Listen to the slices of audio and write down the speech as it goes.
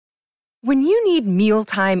When you need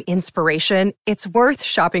mealtime inspiration, it's worth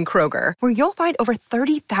shopping Kroger, where you'll find over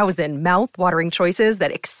 30,000 mouth-watering choices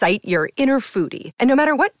that excite your inner foodie. And no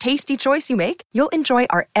matter what tasty choice you make, you'll enjoy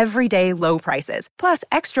our everyday low prices, plus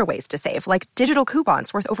extra ways to save, like digital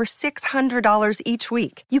coupons worth over $600 each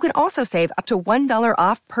week. You can also save up to $1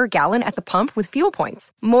 off per gallon at the pump with fuel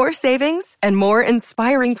points. More savings and more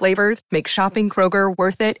inspiring flavors make shopping Kroger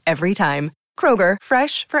worth it every time. Kroger,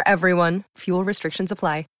 fresh for everyone. Fuel restrictions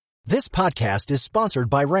apply. This podcast is sponsored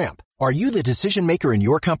by Ramp. Are you the decision maker in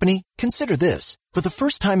your company? Consider this. For the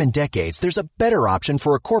first time in decades, there's a better option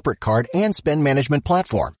for a corporate card and spend management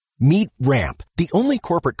platform. Meet Ramp, the only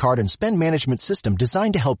corporate card and spend management system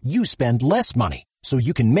designed to help you spend less money so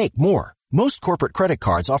you can make more. Most corporate credit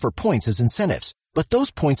cards offer points as incentives, but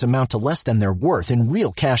those points amount to less than their worth in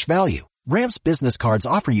real cash value. Ramp's business cards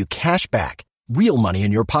offer you cash back, real money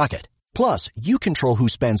in your pocket. Plus, you control who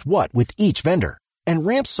spends what with each vendor. And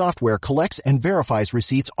Ramp software collects and verifies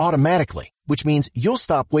receipts automatically, which means you'll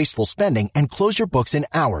stop wasteful spending and close your books in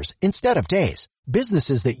hours instead of days.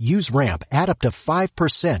 Businesses that use Ramp add up to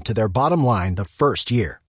 5% to their bottom line the first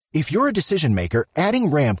year. If you're a decision maker,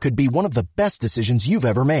 adding Ramp could be one of the best decisions you've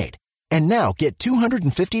ever made. And now get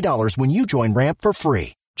 $250 when you join Ramp for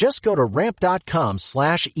free. Just go to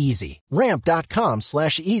ramp.com/easy.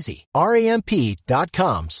 Ramp.com/easy.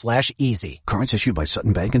 RAMP.com/easy. Cards issued by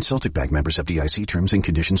Sutton Bank and Celtic Bank, members of FDIC. Terms and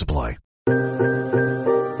conditions apply.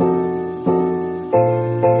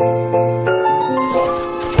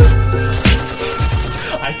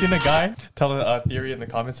 I seen a guy tell a theory in the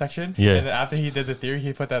comment section. Yeah. And then after he did the theory,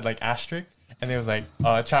 he put that like asterisk. And it was like,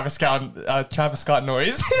 Travis Scott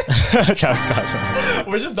noise. Travis Scott.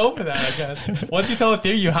 We're just known for that, I guess. Once you tell a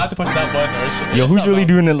theory, you have to push that button. Or Yo, who's really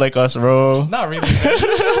doing it like us, bro? Not really, man.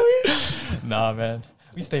 Nah, man.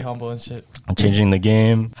 We stay humble and shit. I'm changing the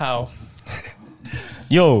game. How?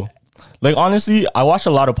 Yo, like honestly, I watch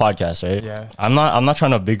a lot of podcasts, right? Yeah. I'm not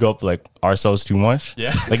trying to big up like ourselves too much.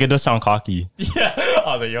 Yeah. Like it does sound cocky. Yeah.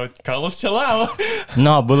 I was like, yo, Carlos, chill out.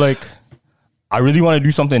 Nah, but like I really want to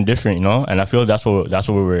do something different, you know? And I feel that's what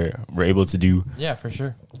we're able to do. Yeah, for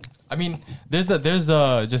sure. I mean, there's just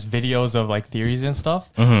videos of like theories and stuff,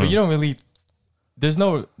 but you don't really. There's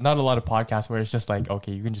not a lot of podcasts where it's just like,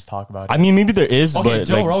 okay, you can just talk about it. I mean, maybe there is, okay, but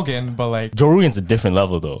Joe like, Rogan, but like Joe Rogan's a different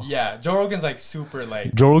level though. Yeah, Joe Rogan's like super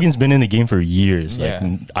like. Joe Rogan's been in the game for years. Yeah.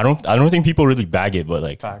 Like I don't think people really bag it, but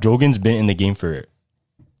like Facts. Joe Rogan's been in the game for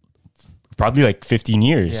probably like 15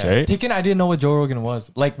 years, Yeah. right? Taken, I didn't know what Joe Rogan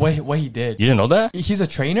was. Like what he did. You didn't know that? He's a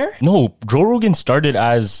trainer? No, Joe Rogan started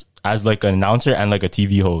as like an announcer and like a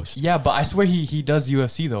TV host. Yeah, but I swear he does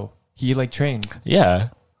UFC though. He like trains. Yeah.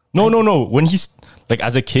 No. When he's like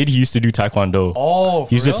as a kid, he used to do taekwondo. Oh,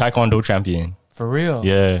 He's real? a taekwondo champion. For real?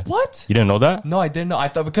 Yeah. What? You didn't know that? No, I didn't know. I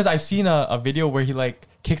thought because I've seen a video where he like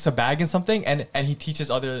kicks a bag in something and he teaches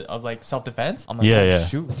other of like self defense. I'm like, Yeah, oh, yeah.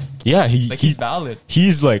 shoot. Yeah, He's valid.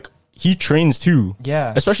 He's like he trains too.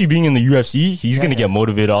 Yeah. Especially being in the UFC, he's gonna Yeah. get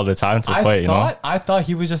motivated all the time to fight. I thought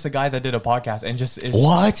he was just a guy that did a podcast and just is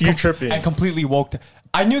What? You're tripping. and completely woke.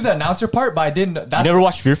 I knew the announcer part, but I didn't. You That's never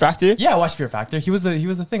watched Fear Factor? yeah. I watched Fear Factor. He was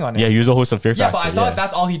the thing on it. Yeah, he was a host of Fear Yeah, Factor. but I thought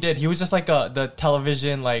that's all he did. He was just like the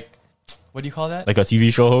television like what do you call that? like a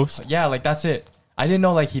TV show host. Yeah, like that's it. I didn't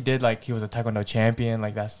know like he did like he was a taekwondo champion,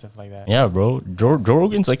 like that stuff like that. Yeah, bro. Joe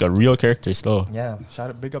Rogan's like a real character still. Yeah, shout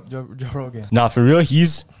out, big up Joe Rogan. Nah, for real,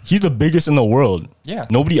 he's the biggest in the world. Yeah.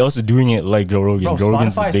 Nobody else is doing it like Joe Rogan. Bro, Joe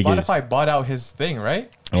Rogan's the biggest. Spotify bought out his thing,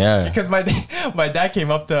 right? Yeah. Because my dad came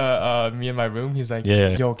up to me in my room. He's like, Yeah.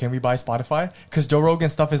 yo, can we buy Spotify? Because Joe Rogan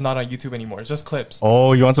stuff is not on YouTube anymore. It's just clips.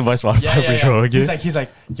 Oh, you want to buy Spotify Yeah, for Joe Rogan? He's like,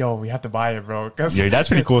 yo, we have to buy it, bro. 'Cause Yeah, that's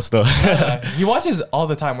pretty cool stuff. he watches all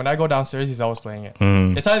the time. When I go downstairs, he's always playing it.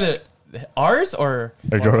 It's either ours or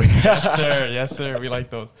Joe Rogan. Yes, sir. We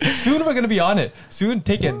like those. Soon we're gonna be on it. Soon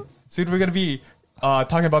we're gonna be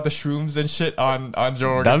talking about the shrooms and shit on Joe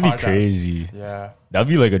Rogan. That'd be podcast. crazy. Yeah. That'd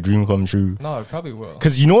be like a dream come true. No, it probably will.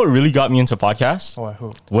 Cause you know what really got me into podcasts? Oh,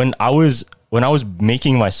 who? When I was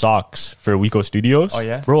making my socks for Wico Studios. Oh,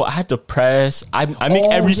 yeah? Bro, I had to press. I make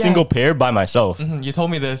Oh, every yeah. single pair by myself. You told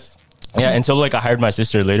me this. Yeah, until like I hired my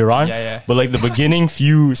sister later on. Yeah. But like the beginning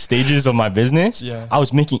few stages of my business, Yeah. I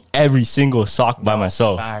was making every single sock by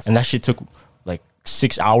myself. facts. And that shit took like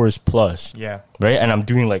 6 hours plus. Yeah. Right? And I'm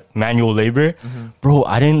doing like manual labor. Bro,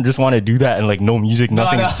 I didn't just want to do that and like no music,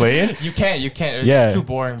 nothing's playing. You can't. It's Yeah. too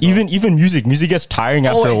boring. Bro. Even music gets tiring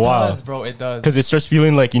after a while. It does, bro. It does. Because it starts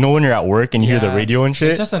feeling like, you know, when you're at work and you hear the Yeah. radio and shit.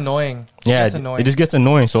 It's just annoying. Yeah, It's annoying. it just gets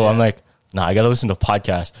annoying. So Yeah. I'm like, nah, I gotta listen to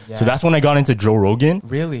podcasts. Yeah. So that's when I got into Joe Rogan.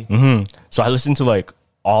 really. So I listened to like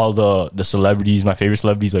all the celebrities, my favorite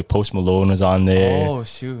celebrities, like Post Malone is on there. Oh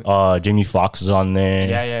shoot. Jamie Foxx is on there.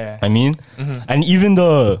 Yeah. I mean, and even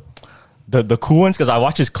the cool ones, because I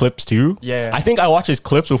watch his clips too. Yeah. I think I watch his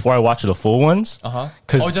clips before I watch the full ones.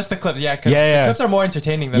 Just the clips. Yeah. Cause the clips are more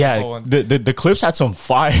entertaining than the full ones. The clips had some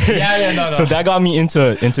fire. No. So that got me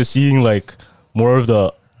into seeing like more of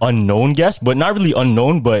the unknown guests, but not really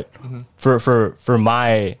unknown, but for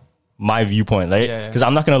my viewpoint, right? Because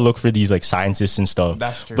I'm not gonna look for these like scientists and stuff.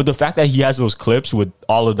 That's true. But the fact that he has those clips with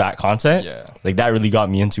all of that content, like that really got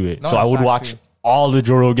me into it. So I would watch all the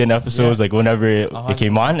Joe Rogan episodes, like whenever it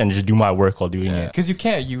came on, and just do my work while doing it. Because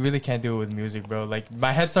you really can't do it with music, bro. Like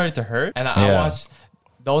my head started to hurt, and I watched.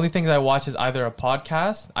 The only things I watch is either a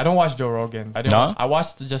podcast. I don't watch Joe Rogan. I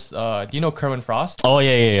watched just. Do you know Kerwin Frost? Oh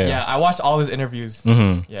yeah. Yeah, I watched all his interviews.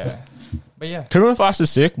 Yeah, but yeah, Kerwin Frost is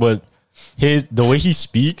sick, but the way he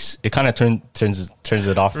speaks, it kind of turns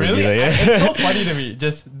it off. Really? Like, It's so funny to me.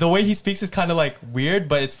 Just the way he speaks is kind of like weird,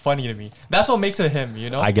 but it's funny to me. That's what makes it him, you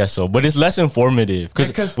know? I guess so, but it's less informative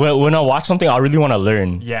because when I watch something, I really want to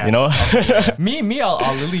learn. Yeah, you know. Me,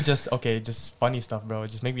 I'll literally just funny stuff, bro.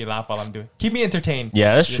 Just make me laugh while I'm doing. Keep me entertained.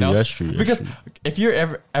 Yeah, that's true. That's true. Because if you're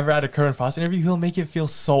ever at a Kerwin Frost interview, he'll make it feel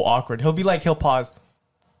so awkward. He'll be like, he'll pause.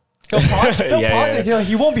 He'll pause and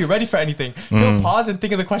he won't be ready for anything. He'll pause and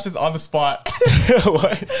think of the questions on the spot.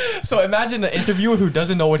 What? So imagine an interviewer who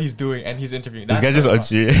doesn't know what he's doing and he's interviewing. This guy's just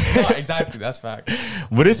unserious. No, exactly, that's fact.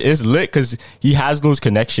 But it's lit because he has those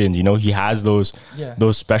connections, you know, he has those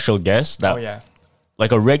special guests that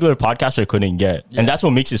like a regular podcaster couldn't get. And that's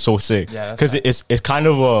what makes it so sick. Yeah, because it's kind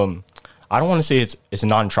of I don't want to say it's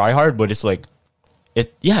non-tryhard, but it's like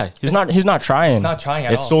he's not trying. He's not trying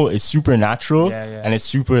at all. It's super natural and it's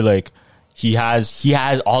super like he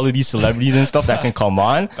has all of these celebrities and stuff that can come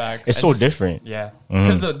on. Facts. It's so different. Yeah.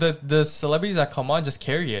 Because the celebrities that come on just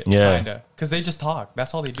carry it. Yeah. Kinda. Because they just talk.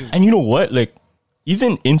 That's all they do. And you know what? Like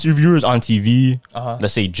even interviewers on TV,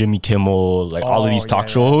 let's say Jimmy Kimmel, like all of these talk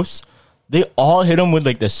show hosts, they all hit them with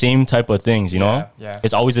like the same type of things, you know? Yeah.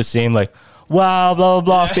 It's always the same like, wow, blah,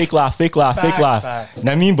 blah, blah, fake laugh. You know what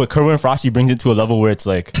I mean? But Kerwin Frosty brings it to a level where it's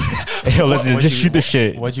like, hey, let's just shoot the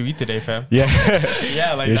shit. What'd you eat today, fam?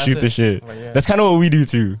 Yeah. Like shoot the shit. That's kind of what we do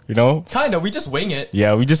too, you know? Kind of. We just wing it.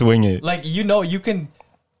 Yeah, we just wing it. Like, you know, you can,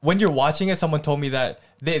 when you're watching it, someone told me that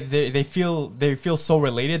they feel so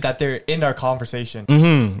related that they're in our conversation.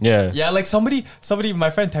 Yeah. Yeah, like somebody, my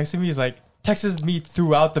friend texted me, texts me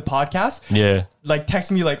throughout the podcast. Yeah. Like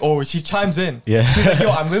text me like, oh, she chimes in. Yeah. She's like, yo,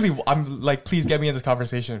 I'm like, please get me in this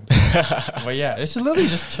conversation. But yeah, it's literally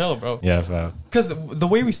just chill, bro. Yeah, fam. Because the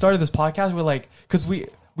way we started this podcast, we're like, because we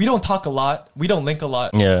don't talk a lot, we don't link a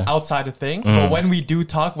lot outside of thing. But when we do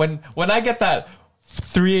talk, when I get that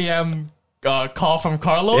 3 a.m. Call from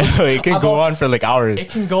Carlos, it can go on for like hours.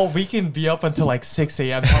 We can be up until like 6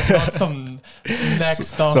 a.m. talking about some next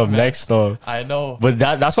stuff. Next stuff. I know. But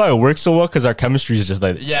that's why it works so well, because our chemistry is just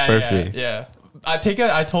like perfect. Yeah. I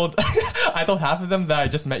told half of them that I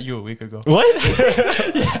just met you a week ago. What? What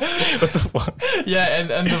the fuck? Yeah,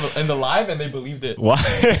 and the live, and they believed it. Why?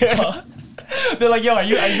 They're like, yo, are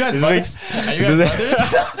you guys brothers? Are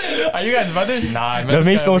you guys brothers? Nah, that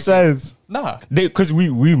makes no sense. Nah, because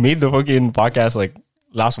we made the fucking podcast like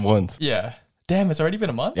last month. Yeah. Damn, it's already been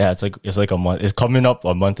a month? Yeah, it's like a month. It's coming up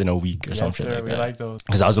a month in a week or something like that. We like those.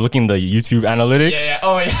 Because I was looking at the YouTube analytics. Yeah.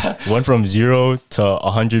 Oh, yeah. Went from 0 to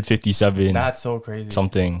 157. That's so crazy.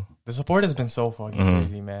 Something. The support has been so fucking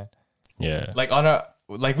crazy, man. Yeah.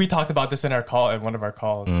 Like we talked about this in one of our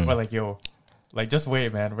calls. We're like, yo, like just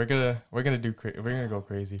wait, man. We're gonna go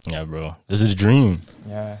crazy. Yeah, bro. This is a dream.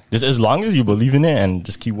 Yeah. This, as long as you believe in it and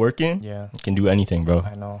just keep working, you can do anything, bro.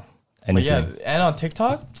 I know. Anything. But yeah, and on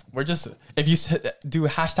TikTok, we're just, if you do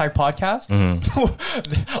hashtag podcast,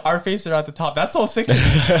 our faces are at the top. That's so sick to me.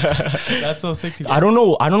 That's so sick to me. I don't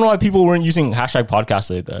know why people weren't using hashtag podcast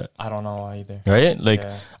like that. I don't know why either. Right? Like,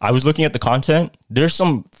 I was looking at the content. There's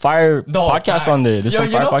some fire podcasts on there. There's some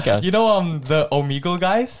fire podcasts. You know, the Omegle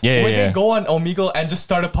guys? Yeah, when they go on Omegle and just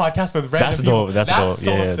start a podcast with random people. That's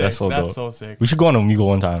dope. That's so dope. That's so sick. We should go on Omegle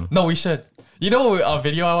one time. No, we should. You know, a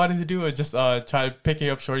video I wanted to do was just try picking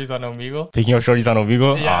up shorties on Omegle. Picking up shorties on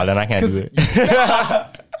Omegle? Yeah. Then I can't do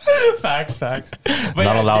it. Facts. But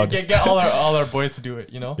not allowed. Get all our boys to do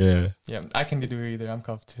it, you know? Yeah, I can do it either. I'm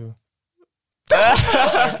cuffed too.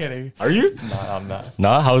 I'm kidding. Are you? No, I'm not.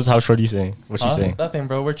 Nah, how's shorty saying? What's she saying? Nothing,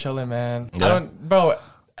 bro. We're chilling, man. Yeah.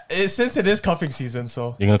 Since it is cuffing season,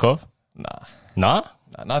 so. You gonna cuff? Nah?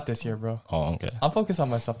 Not this year, bro. Oh, okay. I'm focused on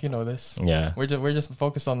myself. You know this. Yeah. We're just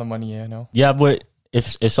focused on the money, you know. Yeah, but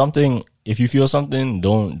if you feel something,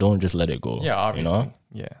 don't just let it go. Yeah, obviously. You know?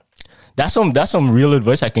 Yeah. That's some real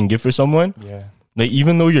advice I can give for someone. Yeah. Like,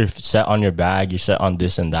 even though you're set on your bag, you're set on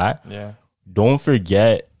this and that. Yeah. Don't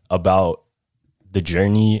forget about the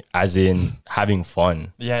journey, as in having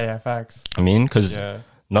fun. Yeah, facts. I mean, because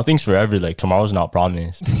nothing's forever. Like, tomorrow's not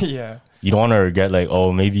promised. Yeah. You don't want to regret, like,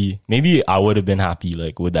 oh, maybe I would have been happy,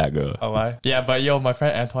 like, with that girl. Oh, lie. Yeah, but yo, my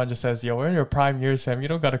friend Antoine just says, yo, we're in your prime years, fam. You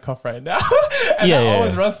don't got a cuff right now. And that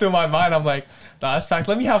always runs through my mind. I'm like, nah, that's facts.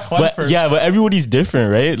 Let me have fun first. Yeah, but everybody's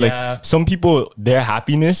different, right? Like, some people, their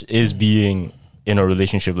happiness is being in a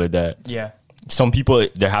relationship like that. Yeah. Some people,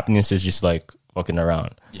 their happiness is just, like, fucking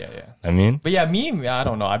around. Yeah. I mean? But yeah, me, I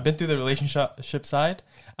don't know. I've been through the relationship side.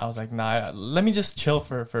 I was like, nah, let me just chill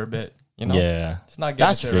for a bit. You know? Yeah. Just not get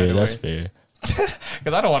that's fair. That's fair.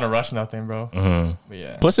 Because I don't want to rush nothing, bro. Mm-hmm. But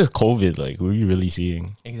yeah. Plus, it's COVID. Like, who are you really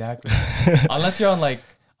seeing? Exactly. Unless you're on like,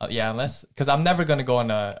 because I'm never gonna go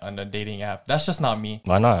on a dating app. That's just not me.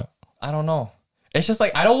 Why not? I don't know. It's just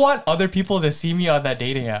like I don't want other people to see me on that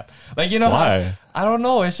dating app. Like, you know why? I don't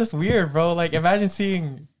know. It's just weird, bro. Like, imagine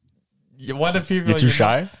seeing one of people. You're too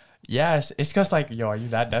shy. Yeah, it's just like, yo, are you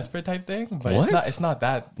that desperate type thing? But it's not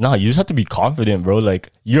that. No, you just have to be confident, bro.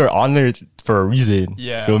 Like, you're on there for a reason.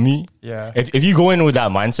 Yeah. Feel me? Yeah. If you go in with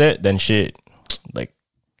that mindset, then shit, like,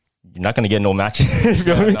 you're not gonna get no matches.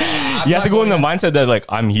 Feel me? No, you have to go in the mindset that, like,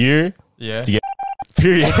 I'm here to get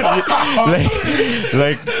period.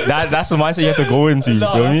 like that's the mindset you have to go into.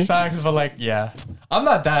 No, feel that's me? facts, but like, yeah. I'm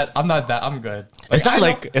not that. I'm good. It's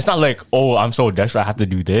not like, oh, I'm so desperate I have to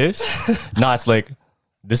do this. No, it's like,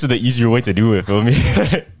 this is the easier way to do it, feel me?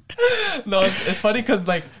 No, it's funny because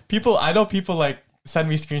like I know people like send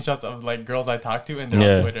me screenshots of like girls I talk to and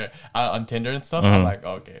they're on Twitter, on Tinder and stuff. I'm like,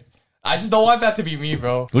 okay. I just don't want that to be me,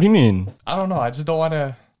 bro. What do you mean? I don't know. I just don't want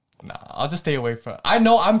to. Nah, I'll just stay away from. I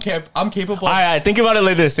know I'm capable. All right, think about it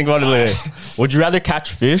like this. Would you rather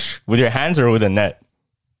catch fish with your hands or with a net?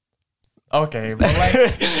 Okay, but like,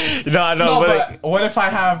 no, but like, what if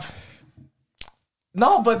I have?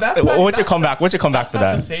 No, but that's what's your comeback? What's your comeback for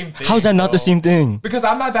that? The same thing, how's that not the same thing? Because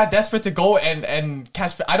I'm not that desperate to go and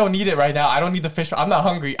catch fish. I don't need it right now. I don't need the fish. I'm not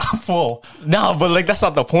hungry. I'm full. No, but like, that's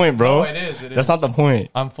not the point, bro. No, it is. That's not the point.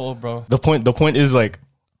 I'm full, bro. The point is like,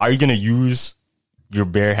 are you gonna use your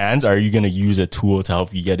bare hands, or are you gonna use a tool to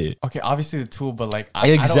help you get it? Okay, obviously the tool, but like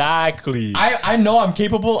exactly. I know I'm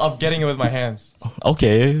capable of getting it with my hands.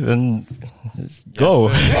 Okay, then go.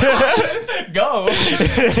 Go.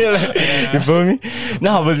 You feel me?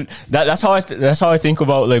 No, but that's how I think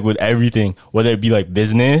about, like, with everything, whether it be like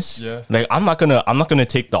business. Yeah. Like, I'm not gonna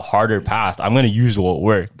take the harder path. I'm gonna use what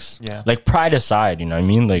works. Yeah. Like, pride aside, you know what I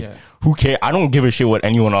mean? Like, who cares? I don't give a shit what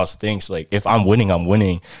anyone else thinks. Like, if I'm winning, I'm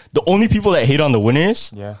winning. The only people that hate on the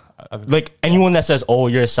winners, like anyone that says, "Oh,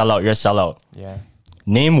 you're a sellout," Yeah.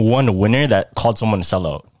 Name one winner that called someone a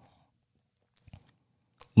sellout.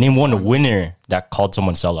 Name one winner that called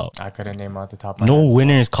someone sellout. I couldn't name off the top of my No head.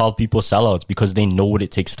 winners call people sellouts because they know what it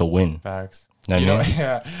takes to win. Facts. You know what I mean?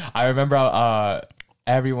 Yeah. I remember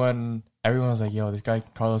everyone was like, yo, this guy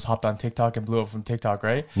Carlos hopped on TikTok and blew up from TikTok,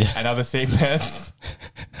 right? Yeah. And now the same man's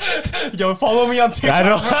yo, follow me on TikTok. I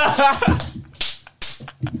know.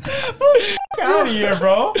 Get out of here,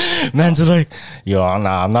 bro. Man's like, yo,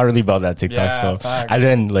 I'm not really about that TikTok stuff. Facts. And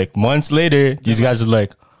then, like, months later, these guys are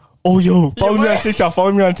like, oh, yo, follow me on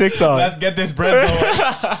TikTok. Let's get this bread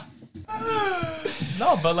going.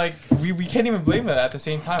 No, but like we can't even blame it at the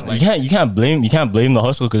same time. Like, you can't blame the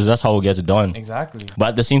hustle because that's how it gets done. Exactly. But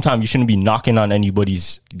at the same time, you shouldn't be knocking on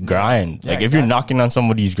anybody's grind. Yeah, like, if you're knocking on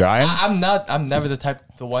somebody's grind, I'm never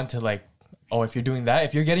the one to like, oh, if you're doing that,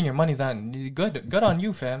 if you're getting your money done, good on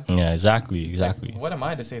you, fam. Yeah, exactly. Like, what am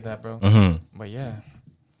I to say that, bro? Mm-hmm. But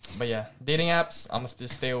yeah, dating apps, I'm gonna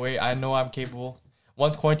just stay away. I know I'm capable.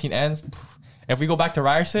 Once quarantine ends, if we go back to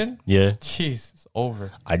Ryerson, jeez, it's over.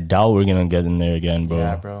 I doubt we're gonna get in there again, bro.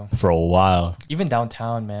 Yeah, bro. For a while. Even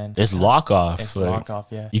downtown, man. It's lock off. It's lock off,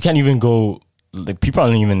 yeah. You can't even go. Like, people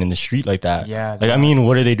aren't even in the street like that. Yeah. Like, I mean,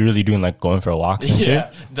 what are they really doing? Like, going for walks and shit?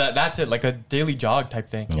 That's it. Like a daily jog type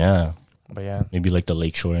thing. Yeah. But yeah. Maybe like the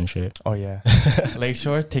Lakeshore and shit. Oh yeah.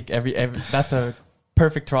 Lakeshore. Take every. That's the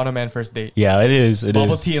perfect Toronto man first date. Yeah, it is.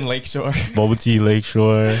 Bubble tea in Lakeshore. Bubble tea,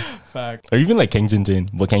 Lakeshore. Fact. Or even like Kensington.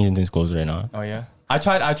 But Kensington's closed right now. Oh yeah. I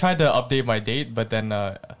tried to update my date, but then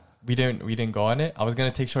we didn't go on it. I was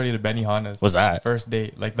gonna take Shorty to Benihana's. What's that? First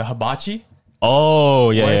date, like the hibachi.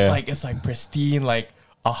 Oh yeah. It's like pristine, like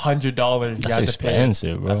 $100. That's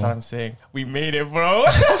expensive, bro. That's what I'm saying. We made it, bro.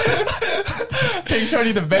 Take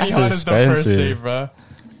Shorty to Benihana's the first date, bro.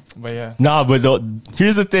 But yeah. Nah, but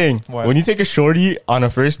here's the thing. What? When you take a shorty on a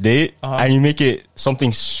first date and you make it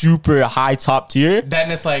something super high top tier,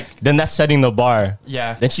 then it's like... Then that's setting the bar.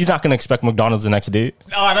 Yeah. Then she's not going to expect McDonald's the next date.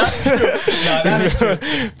 Oh, that's true. Yeah, that is true.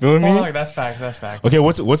 Feel me? That's fact. That's fact. Okay,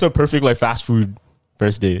 what's a perfect like fast food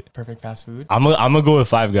first date? Perfect fast food? I'm gonna go with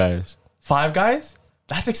Five Guys. Five Guys?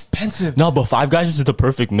 That's expensive. No, but Five Guys is the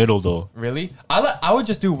perfect middle though. Really? I would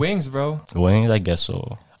just do wings, bro. Wings, I guess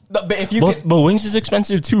so. But if you but wings is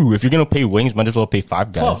expensive too. If you're gonna pay wings, might as well pay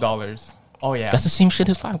Five Guys. $12. Oh yeah. That's the same shit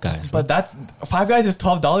as Five Guys. But that's Five Guys is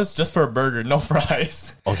 $12 just for a burger, no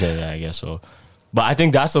fries. Okay, yeah, I guess so. But I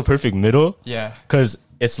think that's the perfect middle. Yeah. Cause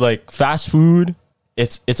it's like fast food.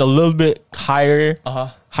 It's a little bit higher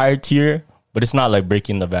tier, but it's not like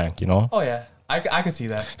breaking the bank, you know? Oh yeah. I can see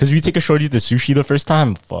that. Because if you take a shorty to sushi the first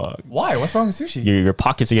time, fuck. Why? What's wrong with sushi? Your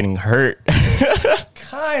pockets are getting hurt.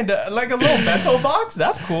 Kinda. Like a little bento box?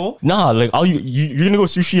 That's cool. Nah, like you're gonna go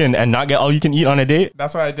sushi and not get all you can eat on a date?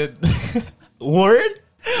 That's what I did. Word?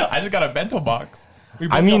 I just got a bento box.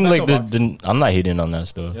 I mean, like, I'm not hating on that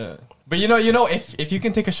stuff. Yeah. But you know, if you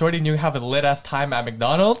can take a shorty and you have a lit-ass time at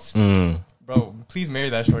McDonald's... Bro, please marry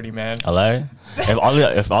that shorty, man. I lie.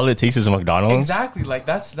 If all it takes is a McDonald's, exactly. Like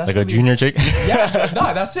that's like really, a junior chicken. Yeah,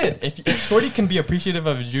 no, that's it. If shorty can be appreciative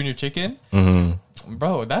of a junior chicken,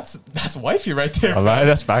 bro, that's wifey right there. I lie.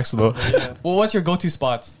 That's facts though. Yeah. Well, what's your go-to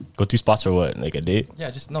spots? Go-to spots for what? Like a date?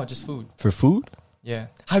 Yeah, just food. For food? Yeah.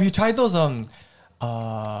 Have you tried those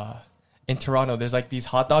in Toronto, there's like these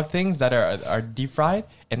hot dog things that are deep fried,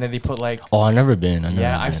 and then they put like... Oh, I've never been.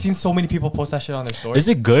 I've seen so many people post that shit on their stories. Is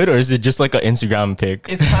it good or is it just like an Instagram pic?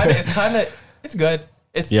 It's kind of, it's good.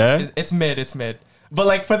 It's mid. But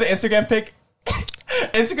like for the Instagram pic,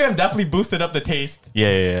 Instagram definitely boosted up the taste.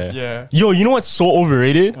 Yeah. Yo, you know what's so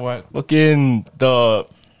overrated? What? Fucking the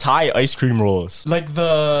Thai ice cream rolls. Like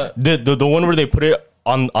the one where they put it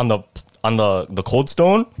on the cold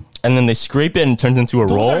stone, and then they scrape it and it turns into a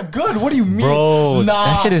roll. Those are good. What do you mean? Bro,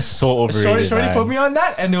 that shit is so overrated. Shorty put me on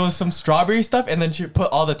that, and there was some strawberry stuff, and then she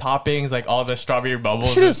put all the toppings, like all the strawberry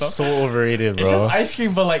bubbles. That shit is so overrated, bro. It's just ice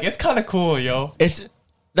cream, but like it's kind of cool, yo.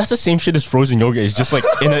 That's the same shit as frozen yogurt. It's just like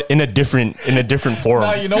in a different form.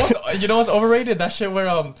 Nah, you know what's overrated? That shit where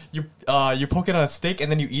you poke it on a stick and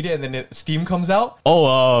then you eat it and then steam comes out.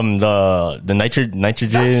 Oh, the nitrogen,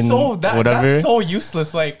 whatever. That's so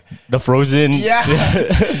useless. Like the frozen,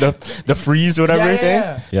 the freeze, whatever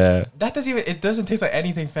thing. Yeah. That doesn't taste like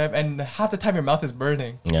anything, fam. And half the time your mouth is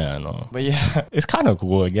burning. Yeah, I know. But yeah, it's kind of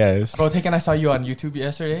cool, I guess. Bro, I saw you on YouTube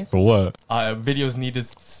yesterday. For what? Videos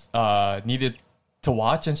needed to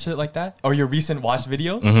watch and shit like that, or your recent watch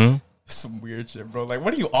videos. Some weird shit, bro. Like,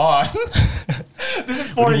 what are you on? This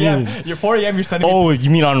is 4 a.m. You're 4 a.m. You're sending. Oh,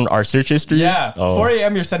 you mean on our search history? Yeah. 4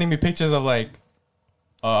 a.m. You're sending me pictures of like,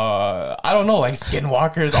 I don't know, like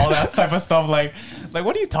skinwalkers, all that type of stuff. Like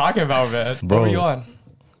what are you talking about, man? Bro, what are you on?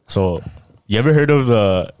 So, you ever heard of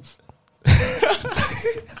the?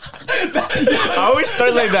 I always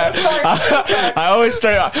start like that. I'm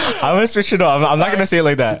gonna switch it up. I'm not gonna say it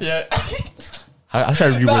like that. Yeah. I'll try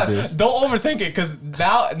to reword this. Don't overthink it, because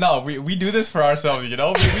we do this for ourselves, you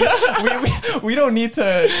know? We don't need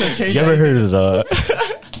to change. You ever heard of the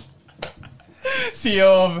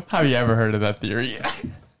CEO of, have you ever heard of that theory?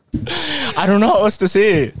 I don't know how else to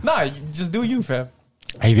say it. Nah, just do you, fam.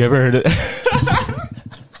 Have you ever heard of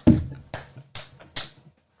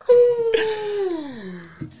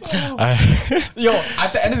Yo,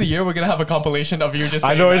 at the end of the year, we're gonna have a compilation of you just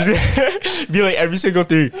saying I know, that. Be like every single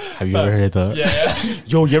theory. Have you ever heard of that? Yeah.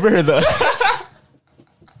 Yo, you ever heard of that?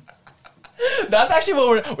 That's actually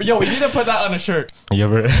what we need to put that on a shirt. You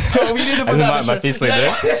ever? We need to put that on a shirt. My face like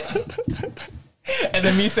that. And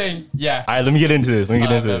then me saying, yeah. All right, let me get into this.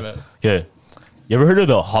 Okay. You ever heard of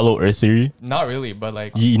the Hollow Earth theory? Not really, but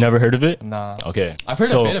like... You never heard of it? Nah. Okay. I've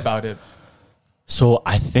heard a bit about it. So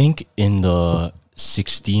I think in the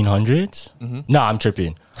 1600s? No, I'm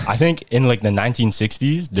tripping. I think in like the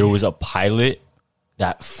 1960s, there was a pilot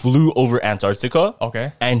that flew over Antarctica.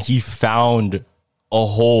 Okay. And he found a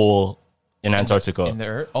hole in Antarctica. In the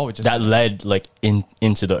earth? Oh, that led like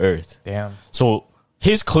into the earth. Damn. So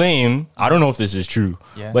his claim, I don't know if this is true,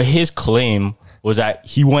 but his claim was that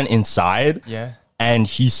he went inside and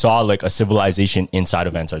he saw like a civilization inside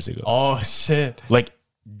of Antarctica. Oh, shit. Like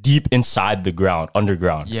deep inside the ground,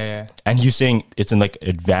 underground. Yeah. And he's saying it's in like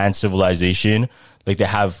advanced civilization. Like they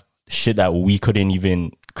have shit that we couldn't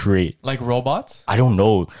even create. Like robots? I don't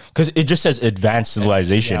know. Because it just says advanced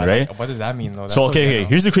civilization, right? Like, what does that mean though? That's so, okay.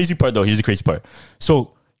 Here's the crazy part though.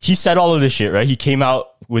 So he said all of this shit, right? He came out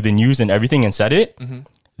with the news and everything and said it.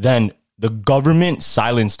 Then the government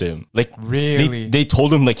silenced him. Like, really? They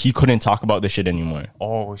told him like he couldn't talk about this shit anymore.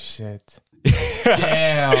 Oh shit.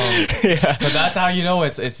 Damn. Yeah. So that's how you know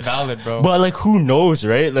it's valid, bro. But like, who knows,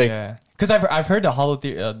 right? Like, yeah. Because I've heard the hollow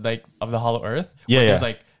like of the hollow Earth. Yeah. There's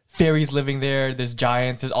like fairies living there. There's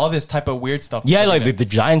giants. There's all this type of weird stuff. Yeah, like the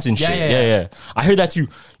giants and shit. Yeah. I heard that too.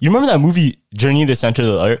 You remember that movie Journey to the Center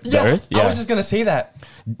of the Earth? Yeah. I was just gonna say that.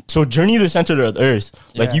 So Journey to the Center of the Earth,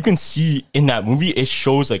 like you can see in that movie, it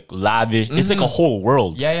shows like lavish. It's like a whole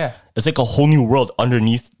world. Yeah. It's like a whole new world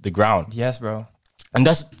underneath the ground. Yes, bro. And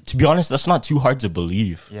that's, to be honest, that's not too hard to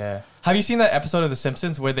believe. Yeah. Have you seen that episode of The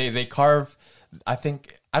Simpsons where they carve? I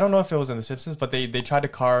don't know if it was in The Simpsons, but they tried to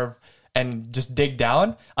carve and just dig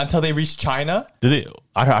down until they reached China. Did they?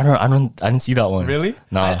 I didn't see that one. Really?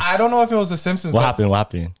 Nah. I don't know if it was The Simpsons. What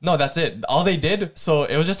happened? No, that's it. All they did. So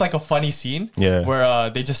it was just like a funny scene. Yeah. Where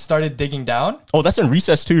they just started digging down. Oh, that's in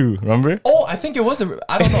Recess too. Remember? Oh, I think it was.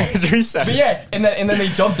 I don't know. It's Recess. But yeah, and then they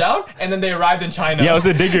jumped down and then they arrived in China. Yeah, it was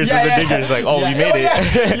the diggers. Diggers. Like, we made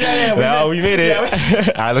it. Yeah. We made it.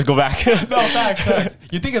 All right, let's go back. No, facts.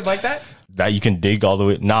 You think it's like that? That you can dig all the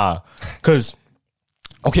way? Nah, because.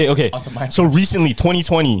 Okay. So recently,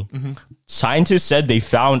 2020, scientists said they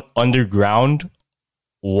found underground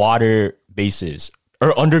water bases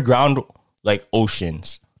or underground like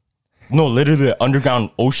oceans. No, literally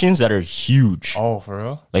underground oceans that are huge. Oh, for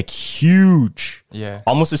real? Like huge. Yeah.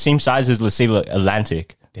 Almost the same size as, let's say, like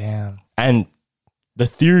Atlantic. Damn. And the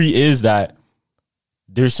theory is that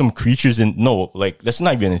there's some creatures that's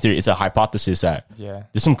not even a theory. It's a hypothesis that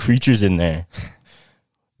there's some creatures in there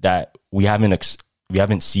that we haven't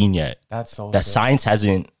seen yet. That's so that science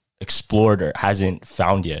hasn't explored or hasn't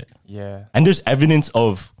found yet. Yeah. And there's evidence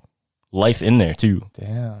of life in there too.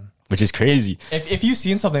 Damn. Which is crazy. If you've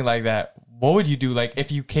seen something like that, what would you do? Like if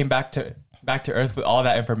you came back to Earth with all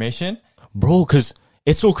that information? Bro, because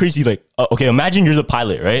it's so crazy. Like, okay, imagine you're the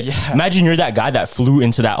pilot, right? Yeah. Imagine you're that guy that flew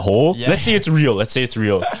into that hole. Yeah. Let's say it's real.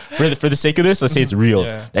 For the sake of this, let's say it's real.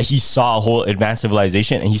 Yeah. That he saw a whole advanced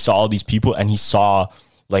civilization and he saw all these people and he saw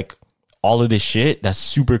like all of this shit. That's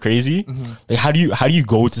super crazy. Like, how do you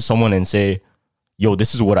go to someone and say, yo,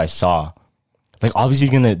 this is what I saw? Like, obviously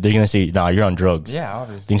they're gonna say, nah, you're on drugs. Yeah,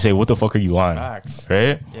 obviously. They can say, what the fuck are you on? Facts.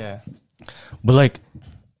 Right? Yeah. But like,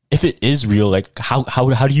 if it is real, like how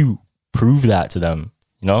do you prove that to them?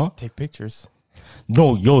 You know? Take pictures.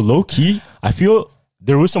 No, low key, I feel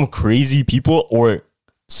there was some crazy people or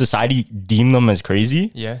society deemed them as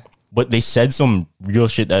crazy. Yeah. But they said some real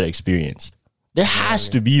shit that I experienced. There has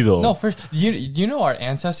to be though. No, first you know our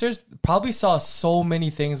ancestors probably saw so many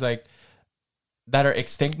things like that are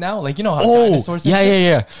extinct now. Like you know how dinosaurs.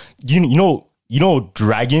 Yeah. You know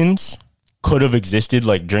dragons could have existed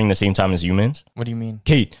like during the same time as humans. What do you mean?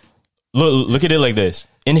 Okay, look at it like this.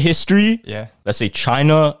 In history, let's say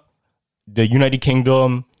China, the United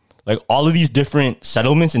Kingdom, like all of these different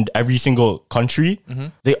settlements in every single country,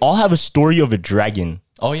 they all have a story of a dragon.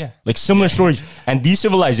 Oh yeah, like similar stories, and these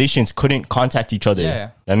civilizations couldn't contact each other.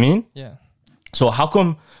 Yeah. I mean, So how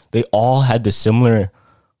come they all had the similar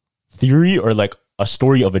theory or like a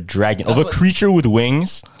story of a dragon, of a creature with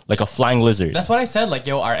wings, like a flying lizard? That's what I said. Like,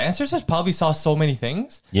 yo, our ancestors probably saw so many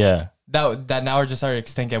things. Yeah. That now are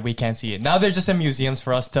extinct and we can't see it. Now they're just in museums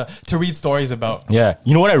for us to read stories about. Yeah.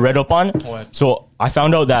 You know what I read up on? What? So I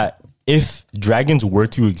found out that if dragons were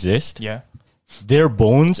to exist, their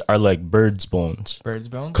bones are like birds' bones. Birds'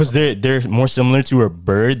 bones? Because they're more similar to a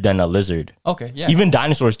bird than a lizard. Okay, yeah. Even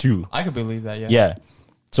dinosaurs too. I could believe that, Yeah.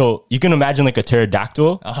 So you can imagine like a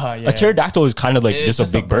pterodactyl. A pterodactyl is kind of like just a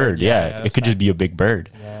big bird. Yeah. It could just be a big bird.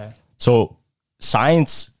 Yeah. So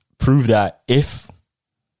science proved that if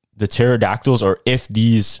the pterodactyls or if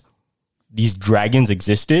these dragons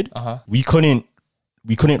existed, we couldn't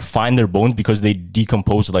find their bones because they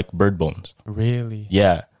decomposed like bird bones. Really?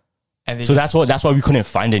 Yeah. And so that's why we couldn't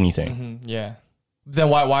find anything. Yeah. Then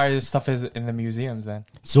why this stuff is in the museums then?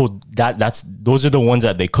 So those are the ones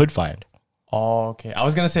that they could find. Oh, okay. I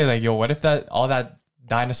was gonna say like, yo, what if all that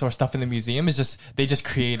dinosaur stuff in the museum is they just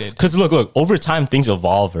created? Because look, over time things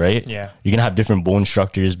evolve, right? Yeah. You're gonna have different bone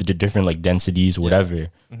structures, but different like densities, whatever.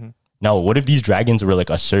 Now, what if these dragons were like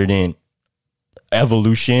a certain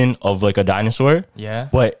evolution of like a dinosaur? Yeah.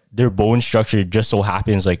 But their bone structure just so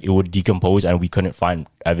happens like it would decompose and we couldn't find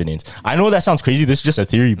evidence. I know that sounds crazy. This is just a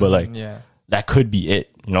theory, but like that could be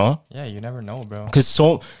it, you know? Yeah, you never know, bro. Because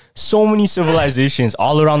so many civilizations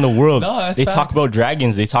all around the world, they talk about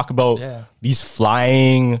dragons. They talk about these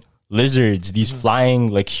flying lizards, these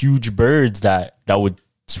flying like huge birds that would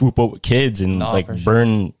swoop over kids and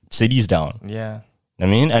burn cities down. Yeah. I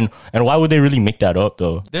mean, and why would they really make that up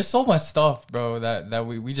though? There's so much stuff, bro, that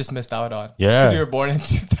we just missed out on. Yeah. Because we were born in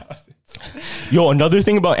 2000s. Yo, another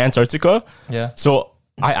thing about Antarctica. Yeah. So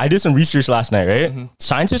I did some research last night, right? Mm-hmm.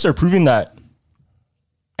 Scientists are proving that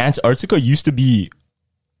Antarctica used to be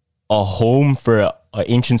a home for an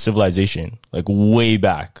ancient civilization, like way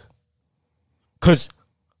back. Because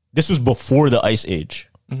this was before the Ice Age.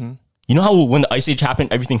 Mm-hmm. You know how when the Ice Age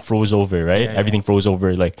happened, everything froze over, right? Yeah, everything froze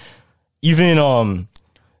over. Like even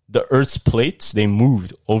the Earth's plates, they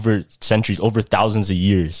moved over centuries, over thousands of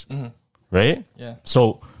years, right? Yeah.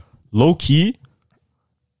 So low key,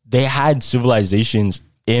 they had civilizations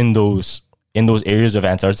in those areas of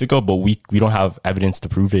Antarctica, but we don't have evidence to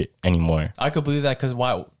prove it anymore. I could believe that because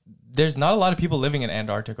why? There's not a lot of people living in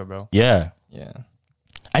Antarctica, bro. Yeah. Yeah.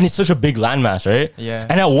 And it's such a big landmass, right? Yeah.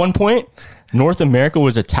 And at one point, North America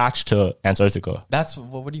was attached to Antarctica. That's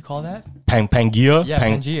what do you call that? Pangaea. Yeah,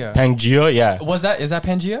 Pangaea. Pangaea, yeah. Is that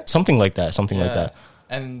Pangaea? Something like that. Something like that.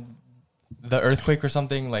 And the earthquake or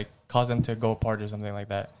something like caused them to go apart or something like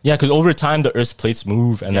that. Yeah, because over time the Earth's plates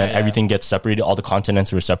move and then everything gets separated. All the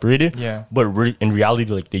continents were separated. Yeah. But in reality,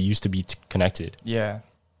 like they used to be connected. Yeah.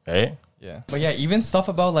 Right. Yeah. But yeah, even stuff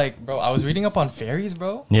about like, bro, I was reading up on fairies,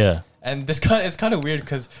 bro. Yeah. And it's kind of weird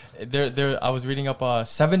because I was reading up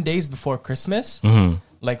 7 days before Christmas,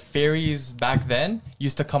 like fairies back then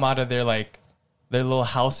used to come out of their little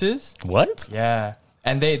houses. What? Yeah.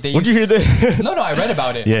 And they Where'd you hear that? No, I read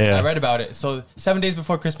about it. Yeah. I read about it. So 7 days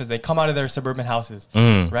before Christmas, they come out of their suburban houses,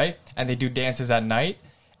 right? And they do dances at night.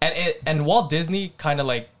 And Walt Disney kind of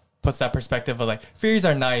like puts that perspective of like fairies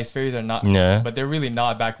are nice, fairies are not, but they're really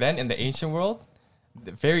not back then in the ancient world.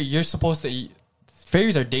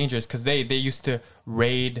 Fairies are dangerous because they used to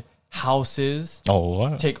raid houses. Oh,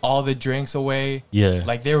 what? Take all the drinks away. Yeah.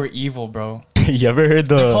 Like they were evil, bro. You ever heard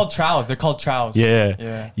They're called trows. Yeah.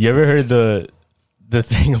 Yeah. You ever heard the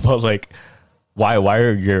thing about like why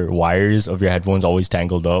are your wires of your headphones always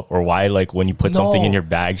tangled up? Or why like when you put something in your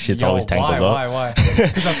bag, shit's always tangled up? Why?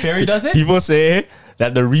 Because a fairy does it? People say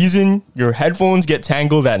that the reason your headphones get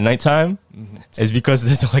tangled at nighttime is because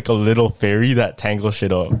there's like a little fairy that tangles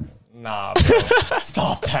shit up. Nah, bro.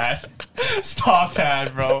 Stop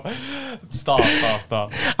that, bro.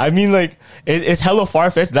 Stop. I mean, like, it's hella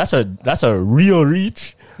far-fetched. That's a real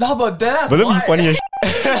reach. No, but that's why. But it'd be funny as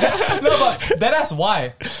No, but that's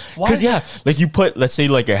why. Because, yeah, like you put, let's say,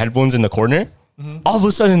 like your headphones in the corner, all of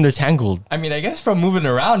a sudden they're tangled. I mean, I guess from moving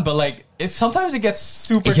around, but like, sometimes it gets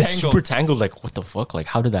super tangled. Super tangled. Like, what the fuck? Like,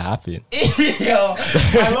 how did that happen? Yo,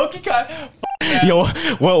 I low-key got... Yo,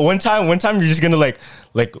 well, one time you're just gonna like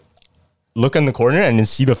look in the corner and then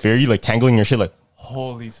see the fairy like tangling your shit. Like,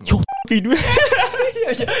 holy smokes! Yo, what are you doing?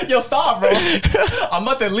 Yo, stop, bro! I'm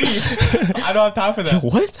about to leave. I don't have time for that.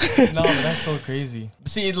 What? No, but that's so crazy.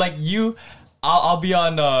 See, like I'll be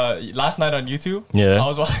on last night on YouTube. Yeah, I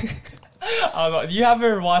was watching. You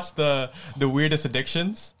ever watched the weirdest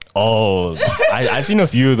addictions? Oh, I've seen a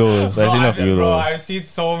few of those. I've seen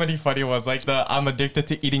so many funny ones. Like I'm addicted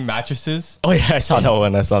to eating mattresses. Oh yeah, I saw that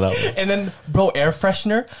one. And then, bro, air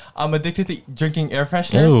freshener. I'm addicted to drinking air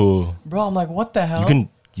freshener. Ooh. Bro, I'm like, what the hell?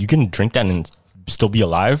 You can drink that and still be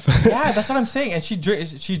alive. Yeah, that's what I'm saying. And she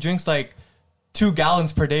drinks like 2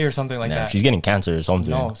 gallons per day or something like that. She's getting cancer or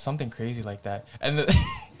something. No, something crazy like that. And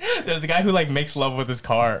there's a guy who like makes love with his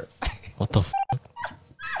car. What the fuck?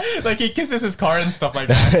 Like he kisses his car and stuff like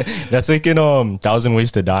that. That's like in 1,000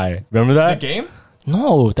 Ways to Die. Remember that? The game?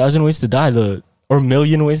 No, 1,000 Ways to Die. Or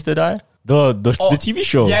Million Ways to Die. The TV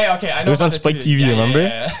show. Yeah, okay. I know. It was on Spike TV, remember?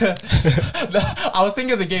 Yeah. I was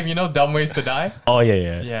thinking of the game, you know, Dumb Ways to Die? Oh,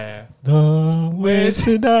 yeah. Yeah. Dumb Ways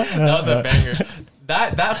to Die. That was a banger.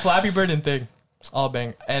 That Flappy Bird and thing. All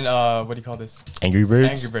bang. And what do you call this? Angry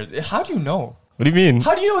Birds? Angry Birds. How do you know? What do you mean?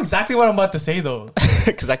 How do you know exactly what I'm about to say, though?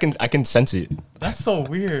 Because I can sense it. That's so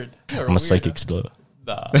weird. I'm a psychic still.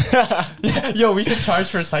 Nah. Yo, we should charge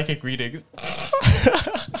for psychic readings.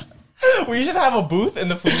 We should have a booth in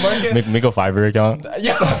the flea market. Make a Fiverr account.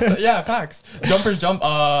 Yeah, facts. Jumpers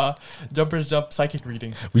jump psychic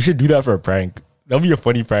reading. We should do that for a prank. That'll be a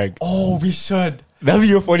funny prank. Oh, we should. That'll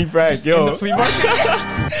be a funny prank, just yo. In the flea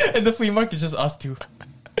market. In the flea market, just us two.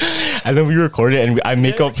 And then we record it and I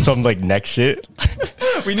make up some like neck shit.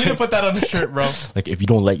 We need to put that on the shirt, bro. Like, if you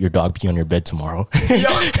don't let your dog pee on your bed tomorrow,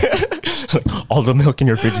 all the milk in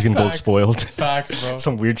your fridge is gonna go spoiled. Facts, bro.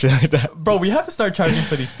 Some weird shit like that. Bro, we have to start charging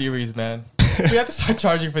for these theories, man. We have to start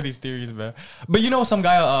charging for these theories, man. But you know, some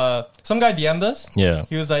guy DM'd us. Yeah.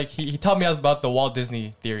 He was like, he taught me about the Walt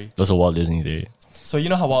Disney theory. That's a Walt Disney theory. So you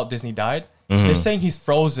know how Walt Disney died? Mm-hmm. They're saying he's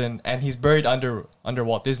frozen and he's buried under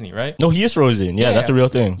Walt Disney, right? No, he is frozen. Yeah, that's a real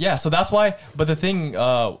thing. Yeah, so that's why. But the thing,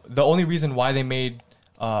 the only reason why they made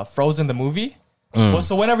Frozen the movie Well,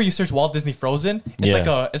 so whenever you search Walt Disney Frozen,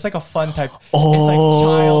 it's like a fun type.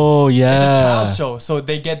 Oh, it's like yeah. It's a child show, so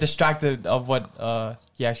they get distracted of what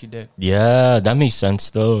he actually did. Yeah, that makes sense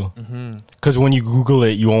though. Because when you Google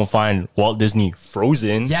it, you won't find Walt Disney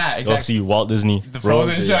Frozen. Yeah, exactly. You'll see Walt Disney the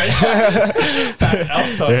Frozen show. Yeah. That's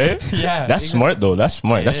awesome. Right? Yeah, that's smart though. That's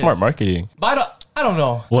smart. That's smart marketing. But I don't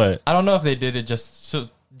know. What? I don't know if they did it just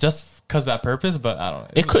because of that purpose, but I don't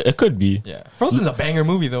know. It could be. Yeah, Frozen's a banger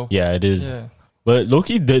movie though. Yeah, it is. Yeah. But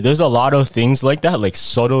low-key, there's a lot of things like that, like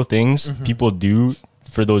subtle things people do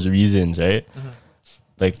for those reasons, right?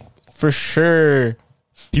 Like, for sure,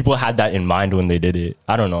 people had that in mind when they did it.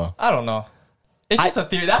 I don't know. It's just a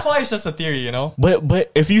theory. That's why it's just a theory, you know?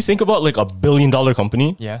 But if you think about, like, $1 billion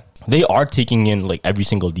company, they are taking in, like, every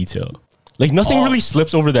single detail. Like, nothing really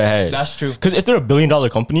slips over their head. That's true. Because if they're $1 billion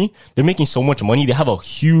company, they're making so much money. They have a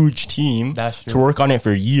huge team to work on it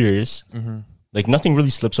for years. Like, nothing really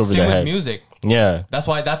slips over their head. Same with music. Yeah. That's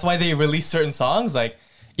why they release certain songs. Like,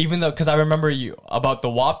 even though, because I remember you about the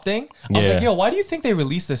WAP thing. I was like, yo, why do you think they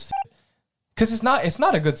released this? Because it's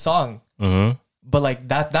not a good song. But like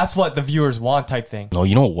that's what the viewers want type thing. No,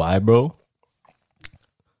 you know why, bro?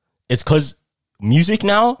 It's because music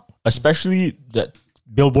now, especially the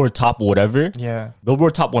Billboard Top whatever. Yeah.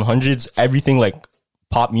 Billboard Top 100s, everything like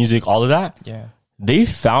pop music, all of that. Yeah. They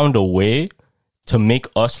found a way to make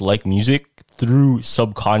us like music through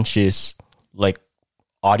subconscious like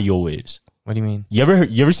audio waves. What do you mean? You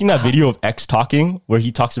ever seen that video of X talking where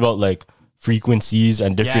he talks about like frequencies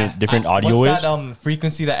and different audio waves? What's that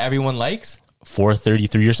frequency that everyone likes?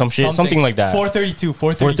 433 or something like that.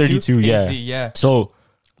 432, yeah. So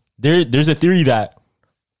there's a theory that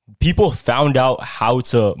people found out how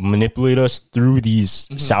to manipulate us through these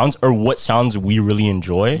sounds or what sounds we really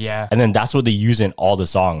enjoy. Yeah. And then that's what they use in all the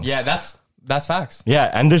songs. Yeah, that's facts. Yeah,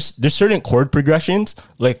 and there's certain chord progressions.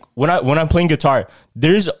 Like when I'm playing guitar,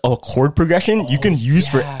 there's a chord progression you can use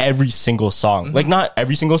for every single song. Like not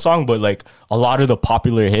every single song, but like a lot of the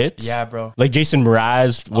popular hits. Yeah, bro. Like Jason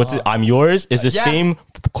Mraz, I'm Yours is the same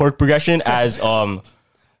chord progression as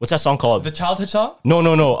what's that song called? The childhood song?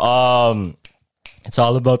 No. It's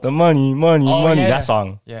all about the money. Yeah. That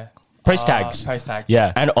song. Yeah. Price tags. Price tag.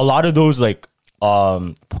 Yeah, and a lot of those like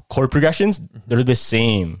chord progressions, they're the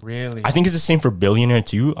same. Really? I think it's the same for Billionaire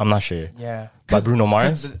too. I'm not sure. Yeah. By Bruno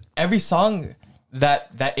Mars. Every song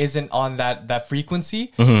that isn't on that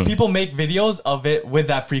frequency, people make videos of it with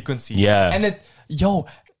that frequency. Yeah. And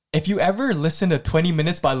if you ever listen to 20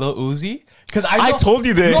 Minutes by Lil Uzi, because I told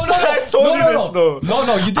you this. No, I told you this though.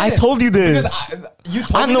 No, you didn't. I told you this.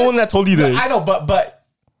 I'm the one that told you this. I know, but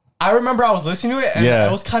I remember I was listening to it and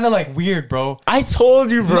it was kind of like weird, bro. I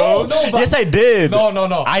told you, bro. No, yes, I did.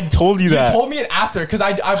 No. I told you that. You told me it after because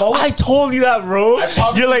I've always. I told you that, bro.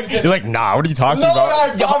 You're like, nah. What are you talking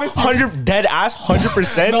about? No, I promise you. 100 dead ass,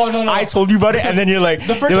 100%. No. I told you about it, and then you're like,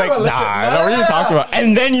 nah. What are you talking about?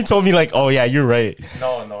 And then you told me like, oh yeah, you're right.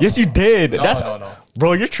 No. Yes, you did. No.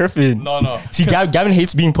 Bro, you're tripping. No. See, Gavin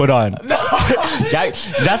hates being put on.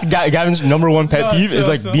 That's Gavin's number one pet peeve is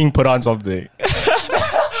like being put on something.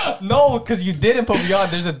 No, because you didn't put me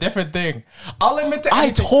on. There's a different thing. I'll admit to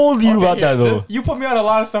anything. I told you about that though. You put me on a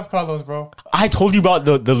lot of stuff, Carlos, bro. I told you about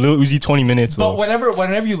the Lil Uzi 20 Minutes though. But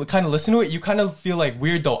whenever you kind of listen to it, you kind of feel like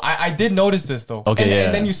weird though. I did notice this though. Okay,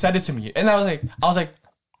 and then you said it to me, and I was like,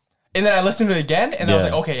 and then I listened to it again, and I was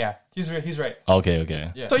like, okay, yeah, he's right.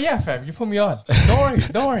 Okay. Yeah. So yeah, fam, you put me on.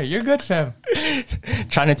 Don't worry, you're good, fam.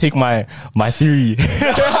 Trying to take my theory.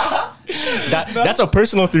 That's a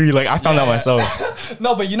personal theory. Like I found out myself.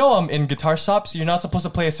 No, but in guitar shops, you're not supposed to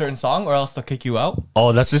play a certain song or else they'll kick you out.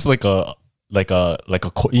 Oh, that's just like a like like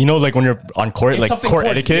when you're on court, it's like court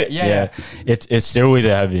etiquette. Yeah. It's Stairway to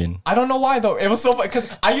Heaven. I don't know why though. It was so funny because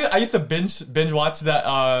I used to binge watch that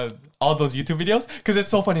all those YouTube videos because it's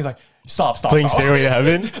so funny. Like stop. Playing Stairway to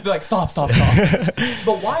Heaven. They're like stop.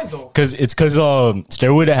 But why though? Because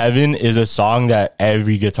Stairway to Heaven is a song that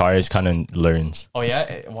every guitarist kind of learns. Oh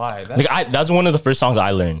yeah, why? That's one of the first songs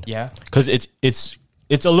I learned. Yeah. Because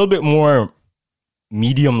it's a little bit more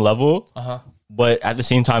medium level. But at the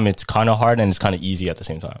same time, it's kind of hard and it's kind of easy at the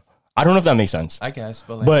same time. I don't know if that makes sense. I guess,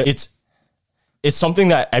 but it's something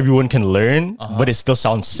that everyone can learn, but it still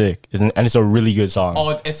sounds sick, and it's a really good song.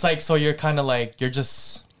 Oh, it's like so you're kind of like you're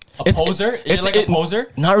just a poser. It's like a poser.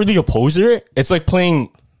 Not really a poser. It's like playing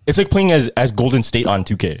as Golden State on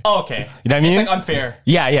 2K. Oh, okay. You know what I mean? It's like unfair.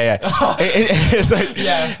 Yeah. It's like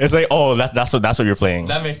It's like that's what you're playing.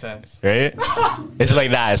 That makes sense, right? It's like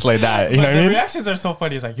that. You know what I mean? The reactions are so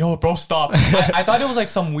funny. It's like, yo, bro, stop. I thought it was like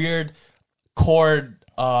some weird chord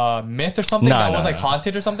myth or something that was like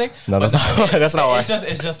haunted or something. No, that's not. That's not why.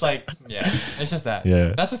 It's just like it's just that.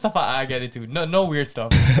 Yeah, that's the stuff I get into. No weird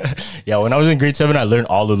stuff. Yeah, when I was in grade 7, I learned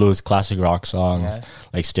all of those classic rock songs,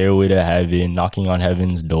 like "Stairway to Heaven," "Knocking on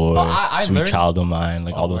Heaven's Door," "Sweet Child of Mine,"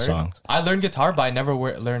 like all those songs. I learned guitar, but I never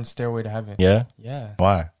learned "Stairway to Heaven." Yeah.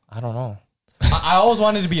 Why? I don't know. I always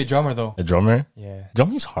wanted to be a drummer though. A drummer? Yeah.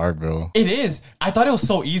 Drumming's hard, bro. It is. I thought it was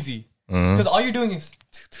so easy because all you're doing is.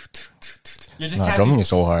 You're just drumming is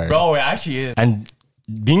so hard. Bro, it actually is. And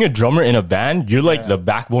being a drummer in a band, you're like the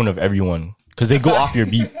backbone of everyone because they go off your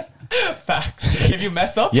beat. Facts. If you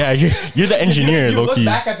mess up, you're the engineer. You look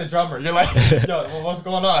back at the drummer. You're like, yo, what's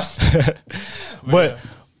going on? but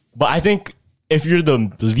I think if you're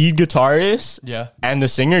the lead guitarist and the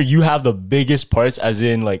singer, you have the biggest parts. As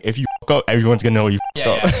in, like, if you fuck up, everyone's gonna know you fucked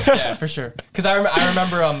up. Yeah, for sure. Because I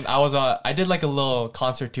remember I did like a little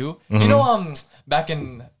concert too. You know back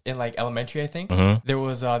in like elementary, I think there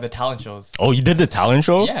was the talent shows. Oh, you did the talent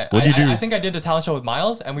show? Yeah. What did you do? I think I did the talent show with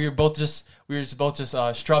Miles, and we were both just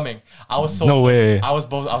strumming. I was so no way. I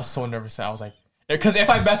was so nervous. I was like, because if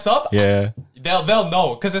I mess up, they'll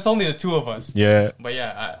know because it's only the two of us. Yeah. But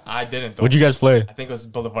yeah, I didn't. What'd you guys play? I think it was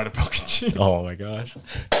Boulevard of Broken Dreams. Oh my gosh.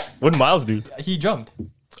 What did Miles do? He drummed.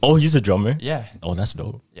 Oh, he's a drummer? Yeah. Oh, that's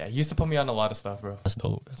dope. Yeah, he used to put me on a lot of stuff, bro. That's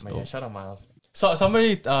dope. Yeah, shout out Miles. So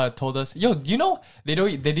somebody told us, yo, do you know they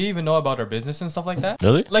didn't even know about our business and stuff like that?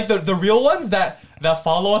 Really? Like the real ones that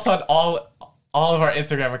follow us on all of our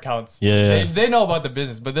Instagram accounts. Yeah. They know about the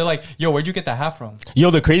business, but they're like, yo, where'd you get that hat from? Yo,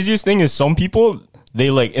 the craziest thing is some people, they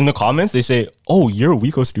like in the comments, they say, oh, you're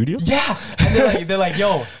Wiko Studio? Yeah. And they're like,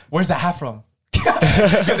 yo, where's the hat from?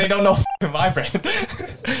 Because they don't know my brand.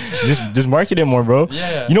 just market it more, bro.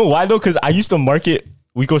 Yeah. You know why though? Because I used to market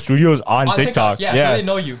Wiko Studios on TikTok. Yeah, so they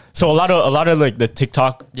know you. So a lot of like the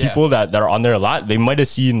TikTok people that are on there a lot, they might have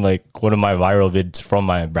seen like one of my viral vids from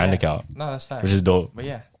my brand account. No, that's fact. Which is dope. But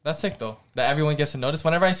yeah, that's sick though. That everyone gets to notice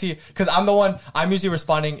whenever I see, because I'm usually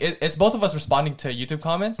responding. It's both of us responding to YouTube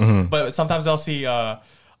comments, but sometimes they'll see,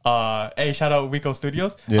 hey, shout out Wiko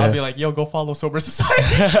Studios. Yeah. I'll be like, yo, go follow Sober Society.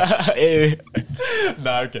 Hey.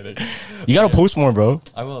 Nah, I'm kidding. You gotta post more, bro.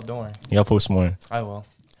 I will, don't worry. You gotta post more. I will.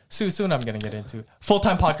 Soon I'm gonna get into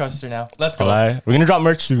full-time podcaster now. Let's go. We're gonna drop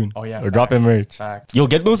merch soon. Oh yeah, we're dropping merch. Fact. Yo,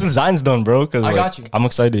 get those designs done, bro. Cause I got you. I'm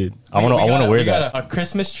excited. I wanna wear that. We got a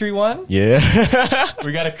Christmas tree one. Yeah.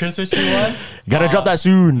 We got a Christmas tree one. You gotta drop that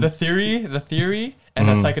soon. The theory, and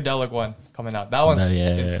a psychedelic one coming out. That one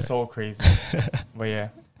is so crazy. But yeah,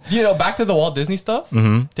 you know, back to the Walt Disney stuff.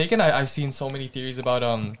 I've seen so many theories about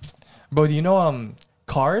bro. Do you know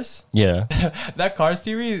Cars? Yeah. That Cars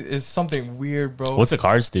theory is something weird, bro. What's a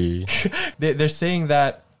Cars theory? They're saying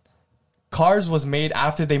that Cars was made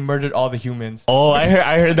after they murdered all the humans. Oh, I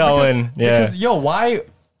heard that one. Yeah. Because yo, why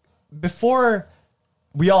before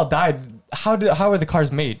we all died, how are the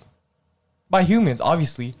cars made? By humans,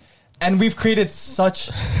 obviously. And we've created such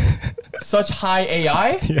high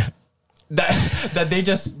AI that they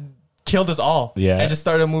just killed us all. Yeah. And just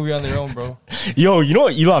started a movie on their own, bro. Yo, you know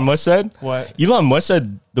what Elon Musk said? What? Elon Musk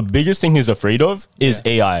said the biggest thing he's afraid of is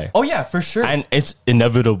AI. Oh, yeah, for sure. And it's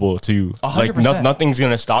inevitable, too. 100%. Like, nothing's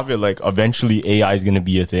going to stop it. Like, eventually, AI is going to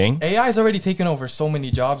be a thing. AI is already taken over so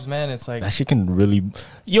many jobs, man. It's like... That shit can really...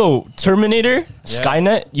 Yo, Terminator,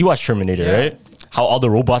 Skynet, you watch Terminator, right? How all the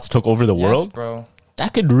robots took over the world? Bro.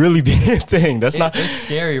 That could really be a thing. It's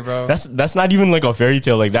scary, bro. That's not even like a fairy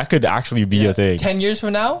tale. Like, that could actually be a thing. 10 years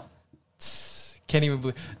from now... Can't even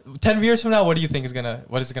believe 10 years from now, what do you think is gonna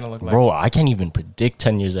look like? Bro, I can't even predict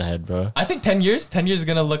 10 years ahead, bro. I think 10 years is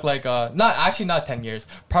gonna look like not 10 years,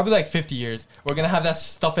 probably like 50 years. We're gonna have that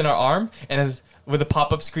stuff in our arm and with a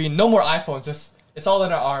pop-up screen, no more iPhones, just it's all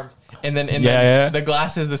in our arm. And then the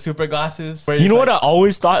glasses, the super glasses. You know what I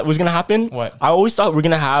always thought was gonna happen? What? I always thought we're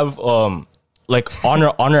gonna have like on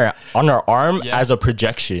our arm as a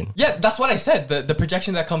projection. Yeah, that's what I said. The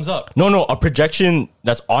projection that comes up. No, a projection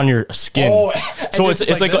that's on your skin. Oh, so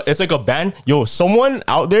it's like a band. Yo, someone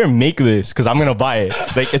out there make this because I'm gonna buy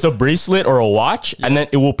it. Like it's a bracelet or a watch, and then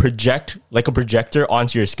it will project like a projector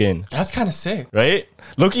onto your skin. That's kind of sick, right?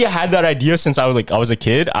 Loki, I had that idea since I was a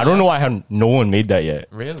kid. I don't know why no one made that yet.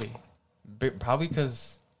 Really? Probably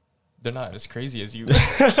because they're not as crazy as you.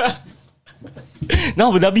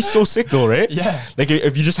 No, but that'd be so sick though, right? Yeah. Like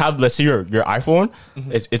if you just have, let's say your iPhone,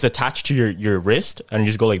 it's attached to your wrist, and you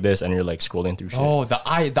just go like this, and you're like scrolling through shit. Oh, the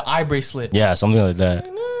eye bracelet. Yeah, something like that.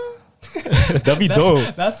 That'd be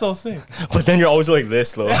dope. That's so sick. But then you're always like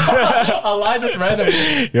this, though. A lie just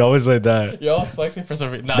randomly. You're always like that. You're always flexing for some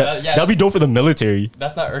reason. That'd be dope for the military.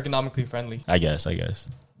 That's not ergonomically friendly. I guess.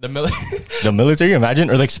 The military, imagine,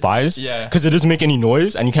 or like spies. Yeah. Because it doesn't make any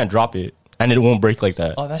noise, and you can't drop it. and it won't break like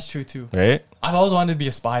that. Oh, that's true too. Right? I've always wanted to be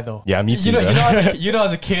a spy though. Yeah, me too. You know,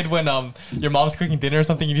 as a kid when your mom's cooking dinner or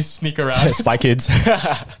something, you just sneak around. Spy Kids.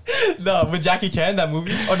 No, with Jackie Chan, that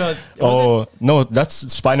movie. No, that's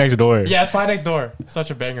Spy Next Door. Yeah, Spy Next Door.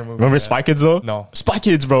 Such a banger movie. Remember Spy Kids though? No. Spy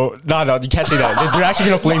Kids, bro. No, you can't say that. They're actually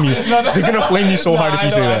gonna flame you. They're gonna flame you so hard if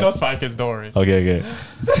you say that. I know Spy Kids, don't worry. Okay.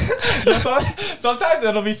 Yeah, sometimes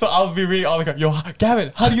it'll be so. I'll be reading all the. Yo,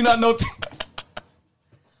 Gavin, how do you not know?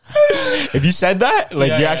 If you said that,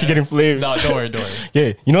 like you're actually getting flamed. No, don't worry.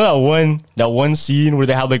 Yeah, you know that one scene where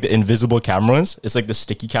they have like the invisible cameras? It's like the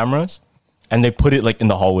sticky cameras, and they put it like in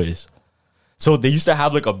the hallways. So they used to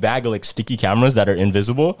have like a bag of like sticky cameras that are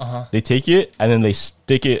invisible. They take it and then they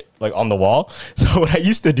stick it like on the wall. So what I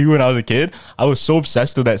used to do when I was a kid, I was so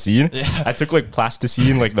obsessed with that scene. Yeah. I took like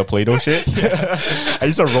plasticine, like the Play-Doh shit. I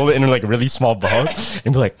used to roll it into like really small balls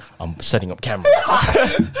and be like, I'm setting up cameras.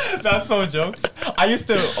 That's so jokes. I used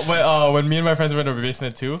to when me and my friends were in the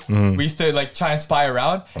basement too. We used to like try and spy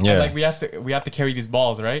around. Yeah. And, like we have to carry these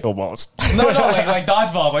balls, right? No balls. No, like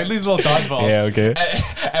dodgeballs, like these little dodgeballs. Yeah, okay.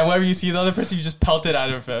 And whenever you see the other person, you just pelt it at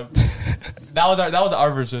him. That was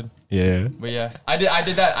our version. Yeah. But yeah, I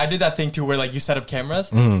did that thing too where like you set up cameras,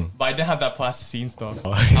 but I didn't have that plasticine stuff.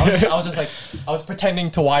 I was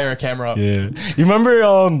pretending to wire a camera up. Yeah. You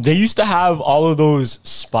remember they used to have all of those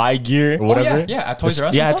spy gear or whatever? Yeah, at Toys R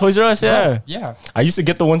Us. Yeah, at Toys R Us, yeah. Yeah. I used to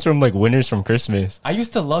get the ones from like Winners from Christmas. I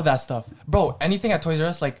used to love that stuff. Bro, anything at Toys R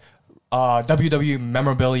Us like WWE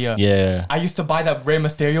memorabilia. Yeah. I used to buy that Rey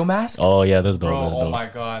Mysterio mask. Oh yeah, that's dope. Bro, that's dope. Oh my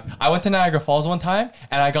god. I went to Niagara Falls one time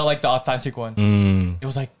and I got like the authentic one. It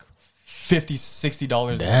was like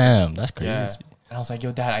 $50-$60. Damn, that's crazy. Yeah. And I was like,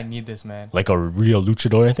 yo, Dad, I need this, man. Like a real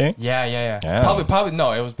luchador thing? Yeah. Probably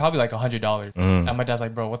no, it was probably like $100. And my dad's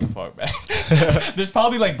like, bro, what the fuck, man? There's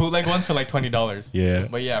probably like bootleg ones for like $20. Yeah.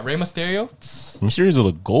 But yeah, Rey Mysterio. Mysterio's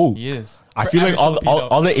a gold. He is. I feel like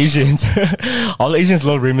all the Asians, all the Asians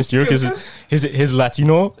love Rey Mysterio because his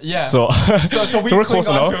Latino. Yeah. So we're close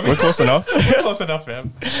enough. We're close enough. We're close enough,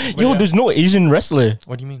 fam. Yo, there's no Asian wrestler.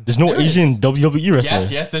 What do you mean? There's no Asian WWE wrestler.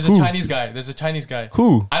 Yes. There's a Chinese guy.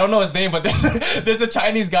 Who? I don't know his name, but there's a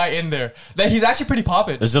Chinese guy in there that he's actually pretty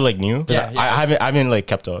poppin'. Is it like new? Yeah. I haven't like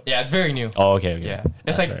kept up. Yeah, it's very new. Oh, okay. Yeah,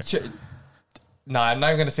 it's that's like. Nah, I'm not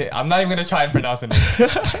even gonna say. I'm not even gonna try and pronounce it.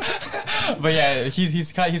 But yeah,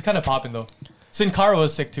 he's kind of popping though. Sin Cara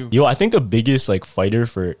was sick too. Yo, I think the biggest like fighter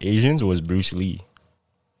for Asians was Bruce Lee.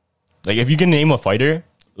 Like, if you can name a fighter,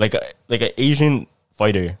 like an Asian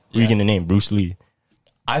fighter, who are you gonna name? Bruce Lee.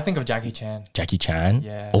 I think of Jackie Chan. Jackie Chan?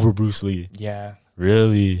 Yeah. Over Bruce Lee. Yeah.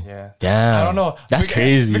 Really? Yeah. Damn. I don't know. That's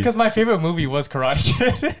crazy. Because my favorite movie was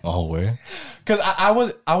Karate Kid. Oh, where? Because I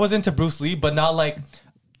was into Bruce Lee, but not like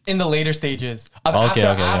in the later stages.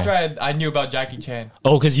 After I knew about Jackie Chan.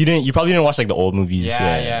 Oh, because you probably didn't watch like the old movies.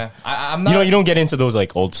 Yeah. I'm not. You don't get into those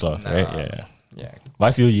like old stuff, right? Yeah. Well,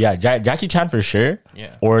 I feel Jackie Chan for sure.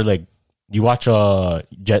 Yeah. Or like you watch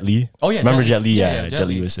Jet Li. Oh yeah. Remember Jet Li? Yeah. Jet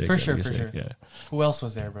Li was sick. For sure. Yeah. Who else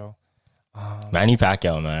was there, bro? Manny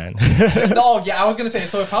Pacquiao, man. No, yeah, I was gonna say.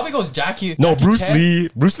 So it probably goes Jackie. No, Jackie Bruce Chan. Lee.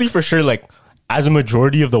 Bruce Lee for sure. Like as a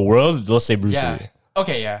majority of the world, they'll say Bruce Lee.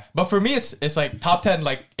 Okay, yeah. But for me, it's like top 10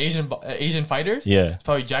 like Asian fighters. Yeah. It's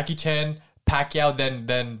probably Jackie Chan, Pacquiao,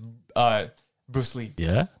 then Bruce Lee.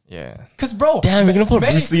 Yeah. Yeah. Cause bro, damn, you're gonna put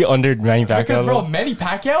Bruce Lee under Manny Pacquiao. Because bro, Manny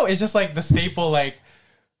Pacquiao is just like the staple. Like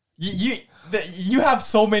you have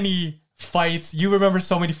so many fights. You remember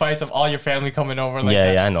so many fights of all your family coming over. Like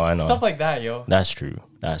I know. Stuff like that, yo. That's true.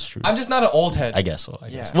 I'm just not an old head. I guess so.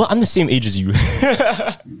 Well, I'm the same age as you.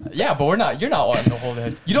 Yeah, but you're not an old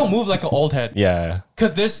head. You don't move like an old head. Yeah.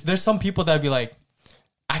 Because there's some people that be like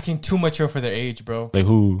acting too mature for their age, bro. Like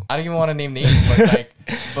who? I don't even want to name names, but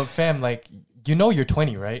but fam, like, you know you're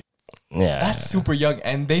 20, right? Yeah. That's super young,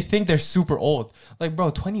 and they think they're super old. Like,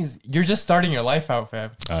 bro, 20s, you're just starting your life out,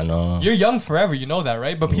 fam. I know. You're young forever, you know that,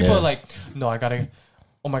 right? But people are like, no,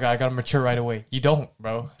 oh my God, I gotta mature right away. You don't,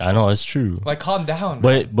 bro. I know, it's true. Like, calm down.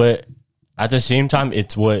 But at the same time,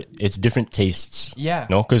 it's different tastes. Yeah.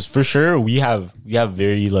 No, because for sure we have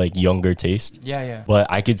very like younger taste. Yeah. But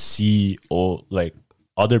I could see like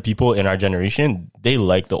other people in our generation, they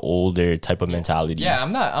like the older type of mentality. Yeah,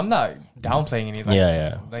 I'm not downplaying anything.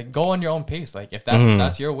 Yeah. Like, go on your own pace. Like, if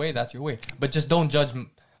that's your way, that's your way. But just don't judge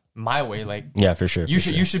my way. Like, yeah, for sure. You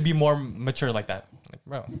should be more mature like that. Like,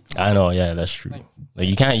 bro. I know. Yeah, that's true. Like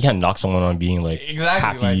you can't knock someone on being like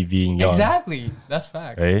happy being young. Exactly. That's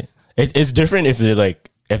fact. Right. It's different if they're like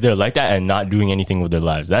that and not doing anything with their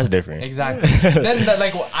lives. That's different. Exactly. Then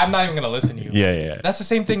like I'm not even gonna listen to you. Yeah. That's the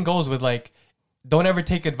same thing goes with like, don't ever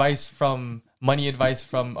take money advice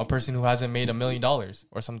from a person who hasn't made $1 million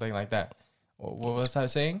or something like that. What was I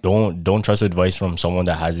saying? Don't trust advice from someone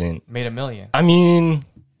that hasn't made $1 million. I mean,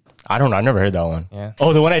 I don't know. I never heard that one. Yeah.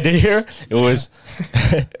 Oh, the one I did hear, it was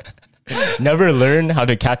never learn how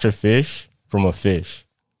to catch a fish from a fish.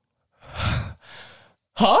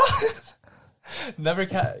 Huh? Never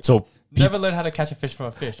learn how to catch a fish from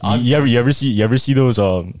a fish. You ever see those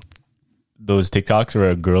TikToks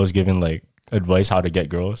where a girl's giving like advice how to get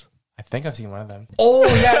girls? I think I've seen one of them. Oh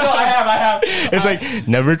yeah, no, I have. It's like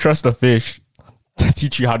never trust a fish to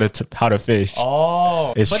teach you how to fish.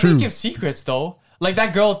 Oh, it's true. But they give secrets though. Like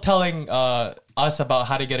that girl telling us about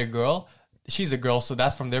how to get a girl. She's a girl, so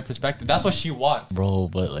that's from their perspective. That's what she wants, bro.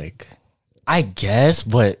 But like, I guess.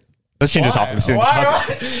 But let's change the topic.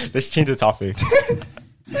 Let's change the topic.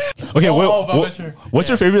 Okay, what's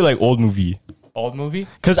your favorite like old movie? Old movie?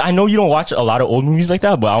 Because I know you don't watch a lot of old movies like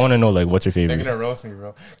that, but I want to know like what's your favorite. They're gonna roast me,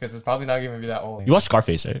 bro, because it's probably not gonna be that old. You watch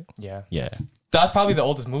Scarface, right? Yeah. Yeah. That's probably the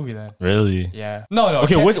oldest movie then. Really? Yeah. No.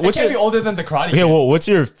 Okay, it can't be older than The Karate Kid. Okay, well, what's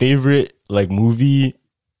your favorite like movie,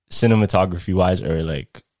 cinematography wise, or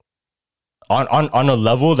like on a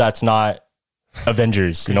level that's not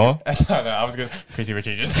Avengers, you know? No, I was good. Crazy Rich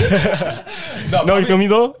Asians. No, you feel me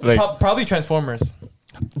though? Like probably Transformers.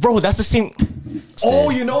 Bro, that's the same.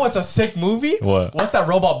 Oh, you know what's a sick movie? What? What's that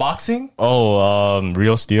robot boxing? Oh,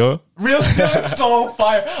 Real Steel. Real Steel is so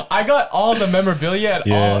fire. I got all the memorabilia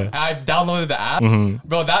and I downloaded the app. Mm-hmm.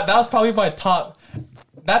 Bro, that was probably my top.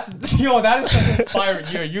 That is such a fire.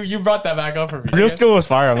 You brought that back up for me. Real Steel was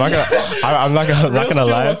fire. I'm not gonna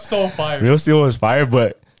lie. Real Steel was so fire. Real Steel was fire,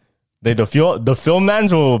 but the film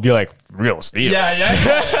mans will be like Real Steel.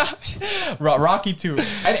 Yeah. Rocky 2.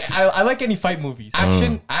 And I like any fight movies.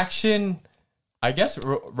 Action. I guess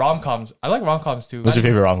rom-coms. I like rom-coms too. What's your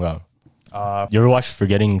favorite rom-com? You ever watched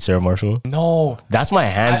Forgetting Sarah Marshall? No. That's my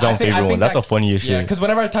hands down favorite one. That's a funny shit. Yeah, because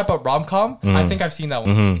whenever I type up rom-com, I think I've seen that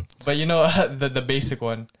one. But you know, the basic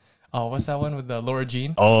one. Oh, what's that one with the Laura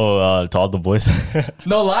Jean? Oh, To All the Boys.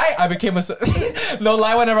 No lie, I became a no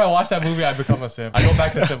lie. Whenever I watch that movie, I become a sim. I go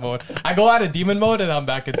back to sim mode. I go out of demon mode and I'm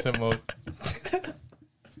back in sim mode.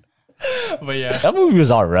 But yeah, that movie was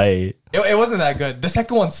alright. It wasn't that good. The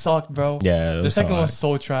second one sucked, bro. Yeah, the second one was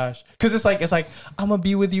so trash. Cause it's like I'm gonna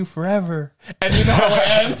be with you forever, and you know how it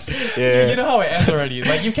ends. Yeah, you know how it ends already.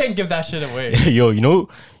 Like you can't give that shit away. Yo, you know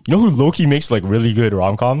who low-key makes like really good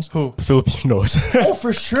rom-coms? Who? Filipinos. Oh,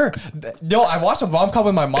 for sure. Yo, I watched a rom-com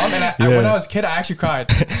with my mom, and when I was a kid, I actually cried.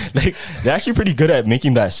 Like they're actually pretty good at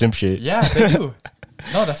making that simp shit. Yeah, they do.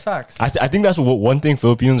 No, that's facts. I think that's one thing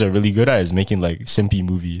Filipinos are really good at is making like simpy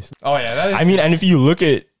movies. Oh yeah, that is. I mean, and if you look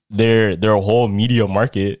at their whole media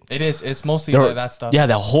market, it's mostly that stuff. Yeah,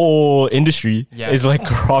 the whole industry is like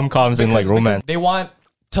rom-coms and like romance. They want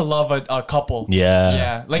to love a couple.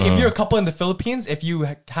 Yeah. Like if you're a couple in the Philippines, if you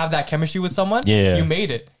have that chemistry with someone, you made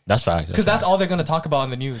it. That's fact. Because that's all they're gonna talk about on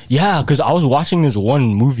the news. Yeah, because I was watching this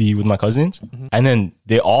one movie with my cousins, and then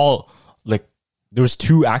they all like. There was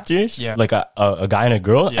two actors, like a guy and a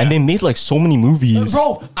girl, and they made like so many movies,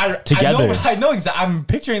 bro. Together. I know exactly. I'm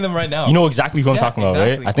picturing them right now. You know exactly who I'm talking about,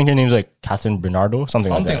 right? I think her name's like Catherine Bernardo,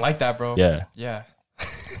 something like that, bro. Yeah.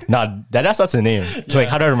 Nah, that's not the name. Yeah. Like,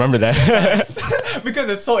 how do I remember that? Because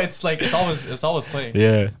it's always playing.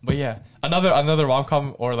 Yeah. But yeah, another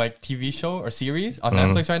rom-com or like TV show or series on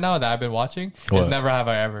Netflix right now that I've been watching is Never Have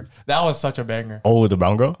I Ever. That was such a banger. Oh, the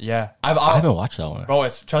brown girl? Yeah. I haven't watched that one. Bro,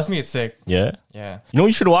 trust me, it's sick. Yeah? Yeah. You know what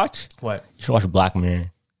you should watch? What? You should watch Black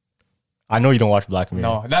Mirror. I know you don't watch Black Mirror.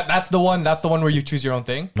 No, that's the one where you choose your own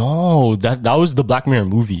thing? No, that was the Black Mirror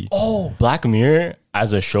movie. Oh. Black Mirror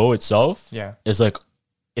as a show itself is like,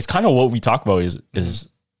 it's kind of what we talk about is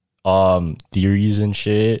theories and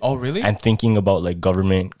shit. Oh, really? And thinking about like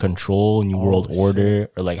government control, new world order,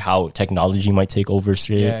 or like how technology might take over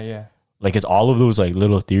shit. Yeah. Like it's all of those like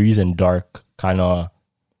little theories and dark kind of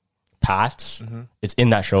paths. It's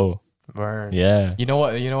in that show. Word. Yeah. You know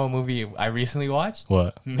what movie I recently watched?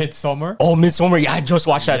 What? Midsommar. Oh, Midsommar. Yeah, I just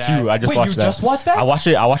watched that too. I just watched that. Just watched that? I watched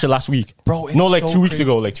it last week. Bro, it's like so 2 weeks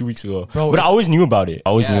ago. Like 2 weeks ago. Bro, but I always knew about it.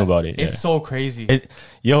 It's so crazy. It's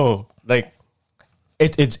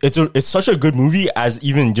such a good movie as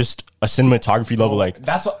even just a cinematography level. Like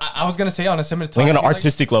that's what I was gonna say on a cinematography. Like on an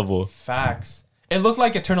artistic level. Facts. It looked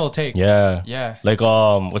like Eternal Take. Yeah. Like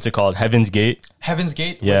what's it called? Heaven's Gate. Heaven's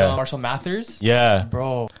Gate with Marshall Mathers. Yeah.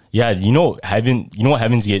 Bro. Yeah, you know what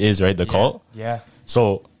Heaven's Gate is, right? The cult? Yeah.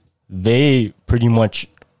 So they pretty much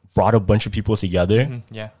brought a bunch of people together.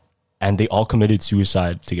 Yeah. And they all committed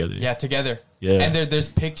suicide together. Yeah, together. Yeah. And there's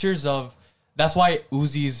pictures of that's why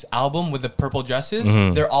Uzi's album with the purple dresses,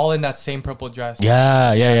 they're all in that same purple dress.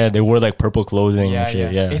 Yeah. They wore like purple clothing and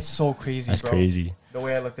shit. Yeah. It's so crazy. That's crazy. The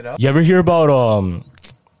way I looked it up. You ever hear about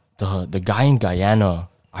the guy in Guyana.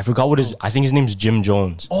 I forgot what his. I think his name's Jim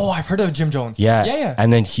Jones. Oh, I've heard of Jim Jones. Yeah.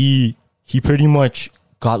 And then he pretty much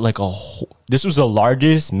got like this was the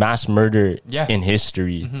largest mass murder in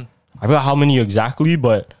history. I forgot how many exactly,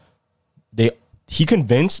 but he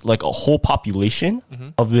convinced like a whole population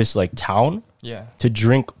of this like town to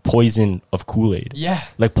drink poison of Kool-Aid. Yeah.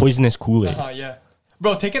 Like poisonous Kool-Aid. Yeah.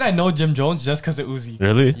 Bro, take it I know Jim Jones just because of Uzi.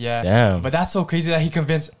 Really? Yeah. Damn. But that's so crazy that he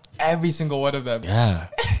convinced every single one of them. Yeah.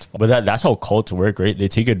 But that's how cults work, right? They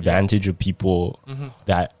take advantage of people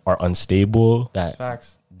that are unstable,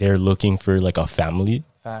 that they're looking for like a family.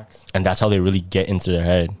 Facts. And that's how they really get into their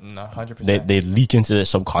head. No, 100%. They leak into their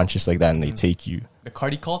subconscious like that and they take you. The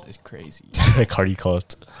Cardi cult is crazy. The Cardi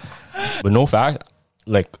cult. But no fact,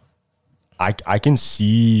 like I can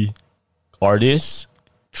see artists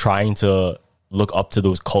trying to look up to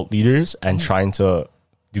those cult leaders and trying to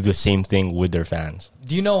do the same thing with their fans.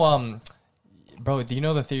 Do you know bro, do you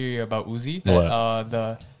know the theory about Uzi? That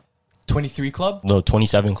the 23 Club? No,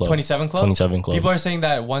 27 Club. 27 Club? 27 Club. People are saying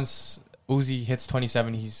that once Uzi hits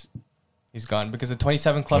 27, he's gone because the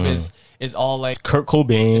 27 Club is all like it's Kurt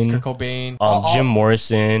Cobain, Jim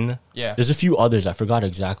Morrison. Yeah, there's a few others I forgot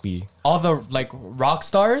exactly. All the like rock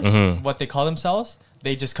stars, what they call themselves,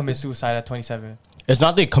 they just commit suicide at 27. It's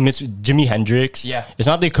not they commit Jimi Hendrix. Yeah, it's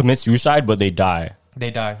not they commit suicide, but they die.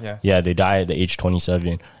 They die. Yeah, yeah, they die at the age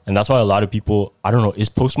 27, and that's why a lot of people. I don't know. Is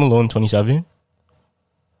Post Malone 27?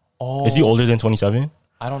 Oh, is he older than 27?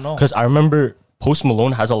 I don't know because I remember Post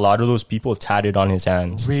Malone has a lot of those people tatted on his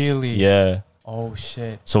hands. Really? Yeah. Oh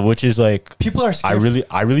shit. So which is like people are scared.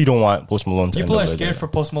 I really don't want Post Malone to people are scared for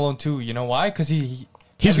Post Malone too. You know why? Because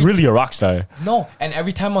he's really a rock star. No, and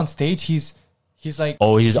every time on stage he's like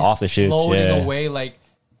he's off the shit. Floating away like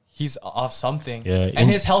he's off something. Yeah. And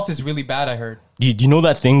his health is really bad, I heard. Do you know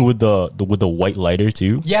that thing with the white lighter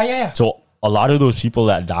too? Yeah. So a lot of those people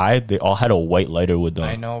that died, they all had a white lighter with them.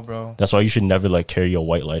 I know, bro. That's why you should never like carry a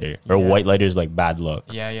white lighter. Or white lighter is like bad luck.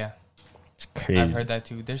 Yeah. It's crazy. I've heard that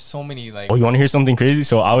too. There's so many like. Oh, you want to hear something crazy?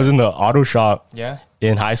 So I was in the auto shop. Yeah.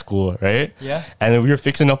 In high school, right? Yeah. And then we were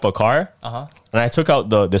fixing up a car. And I took out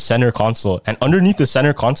the center console, and underneath the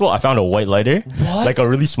center console, I found a white lighter. What? Like a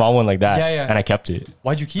really small one like that. Yeah. And I kept it.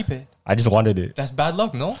 Why'd you keep it? I just wanted it. That's bad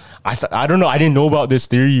luck, no? I don't know. I didn't know about this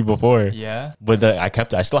theory before. Yeah. But I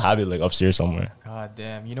kept it. I still have it like upstairs somewhere. God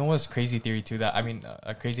damn. You know what's crazy theory too? That I mean,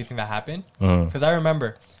 a crazy thing that happened. Because I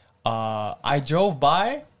remember, I drove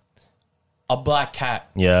by a black cat.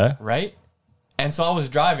 Yeah. Right. And so I was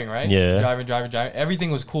driving, right? Yeah. Driving. Everything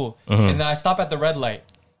was cool. And then I stop at the red light.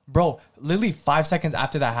 Bro, literally 5 seconds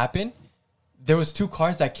after that happened, there was 2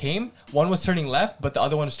 cars that came. One was turning left, but the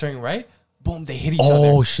other one was turning right. Boom, they hit each other.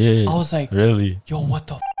 Oh, shit. I was like, really? Yo, what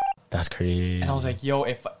the That's crazy. And I was like, yo,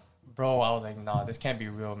 I was like, nah, this can't be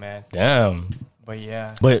real, man. Damn. But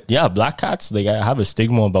yeah. But yeah, black cats, they have a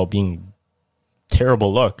stigma about being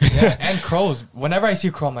terrible luck. Yeah, and crows. Whenever I see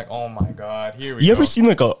a crow, I'm like, oh my God, here we go. You ever seen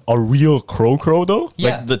like a real crow though?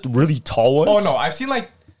 Yeah. Like the really tall ones? Oh no, I've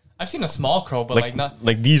seen a small crow, but like not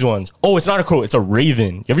like these ones. Oh, it's not a crow, it's a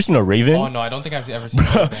raven. You ever seen a raven? Oh no, I don't think I've ever seen a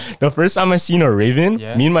raven. The first time I seen a raven,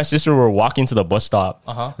 me and my sister were walking to the bus stop,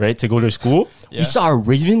 right, to go to school. Yeah. We saw a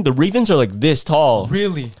raven. The ravens are like this tall.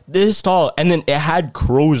 Really? This tall. And then it had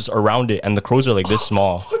crows around it, and the crows are like this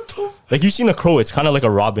small. Like you've seen a crow, it's kind of like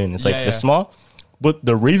a robin. It's like this small. But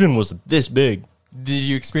the raven was this big. Did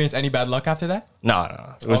you experience any bad luck after that?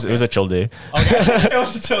 No. It was a chill day. Okay, it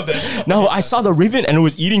was a chill day. No, I saw the raven and it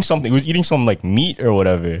was eating something. It was eating some like meat or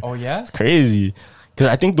whatever. Oh yeah, it's crazy. Because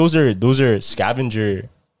I think those are scavenger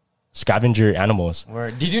animals.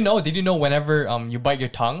 Word. Did you know whenever you bite your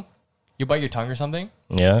tongue or something?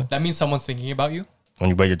 Yeah. That means someone's thinking about you. When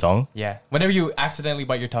you bite your tongue? Yeah. Whenever you accidentally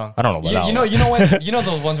bite your tongue. I don't know about that. You know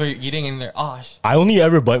those ones where you're eating and they're I only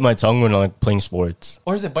ever bite my tongue when I'm like playing sports.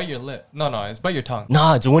 Or is it bite your lip? No, it's bite your tongue.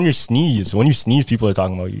 Nah, it's when you sneeze. When you sneeze, people are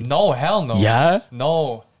talking about you. No, hell no. Yeah?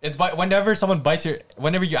 No. It's whenever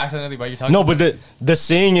whenever you accidentally bite your tongue. No, but the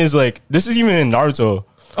saying is like, this is even in Naruto.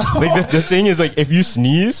 Like the thing is like, if you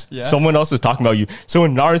sneeze, someone else is talking about you. So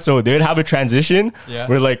in Naruto, they'd have a transition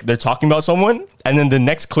where like they're talking about someone, and then the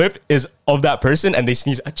next clip is of that person, and they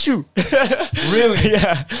sneeze. Achoo! Really?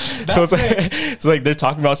 Yeah. So it's like they're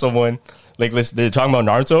talking about someone. Like they're talking about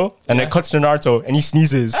Naruto, and it cuts to Naruto, and he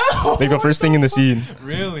sneezes. Like the first thing in the scene.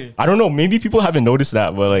 Really? I don't know. Maybe people haven't noticed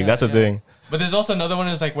that, but like that's a thing. But there's also another one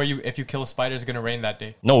is like where if you kill a spider, it's gonna rain that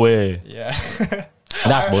day. No way. Yeah.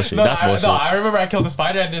 That's bullshit. That's bullshit. No, I remember I killed a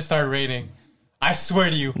spider and it started raining. I swear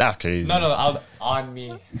to you. That's crazy. No, I was on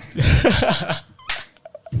me.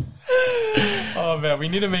 Oh man, we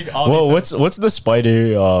need to make all. Well, what's the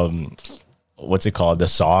spider? What's it called? The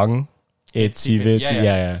song. Itsy bitsy.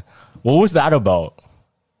 Yeah. What was that about?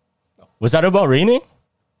 Was that about raining?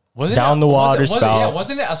 Down the water spout.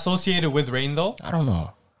 Wasn't it associated with rain though? I don't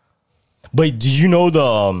know. But did you know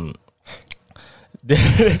the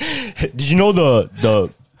did you know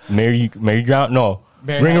the merry-go-round? No.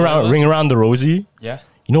 Ring Around the Rosie? Yeah.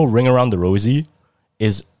 You know Ring Around the Rosie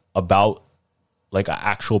is about like an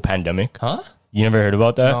actual pandemic. Huh? You never heard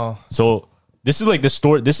about that? No. So this is like the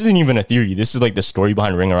story. This isn't even a theory. This is like the story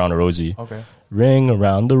behind Ring Around the Rosie. Okay. Ring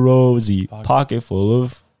around the rosy, pocket full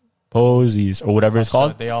of posies, or whatever it's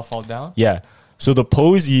called. They all fall down? Yeah. So the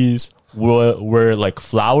posies were like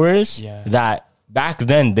flowers that back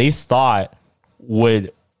then they thought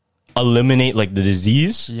would eliminate like the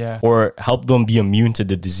disease or help them be immune to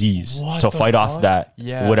the disease to fight off that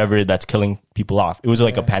whatever that's killing people off. It was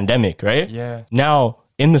like a pandemic, right? Yeah. Now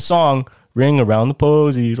in the song, ring around the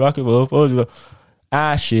posies, rocket full of posies,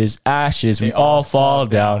 ashes, ashes, we all fall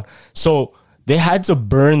down. So they had to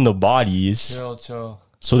burn the bodies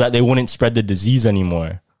so that they wouldn't spread the disease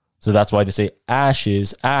anymore. So that's why they say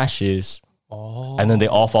ashes, ashes. Oh. And then they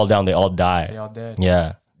all fall down. They all die. They all dead.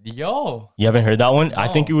 Yeah. Yo. You haven't heard that one? No. I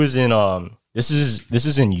think it was in this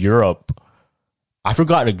is in Europe. I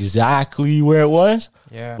forgot exactly where it was.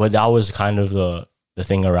 Yeah. But that was kind of the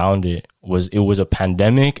thing around it. It was a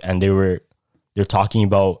pandemic, and they're talking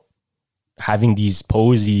about having these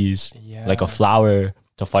posies like a flower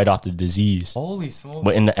to fight off the disease. Holy smokes.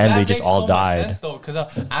 But in the end, they just all died. Sense though, because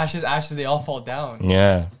ashes, ashes, they all fall down.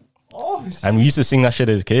 Yeah. Oh, shit. And we used to sing that shit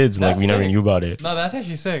as kids, and like we never knew about it. No, that's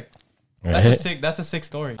actually sick. Right? That's a sick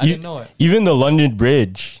story. I didn't know it. Even the London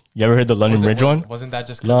Bridge. You ever heard the London Bridge one? Wasn't that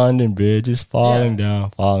just London Bridge is falling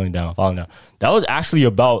down, falling down, falling down. That was actually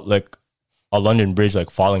about like a London Bridge like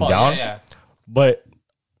falling down. Yeah. But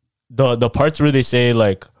the parts where they say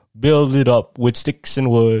like build it up with sticks and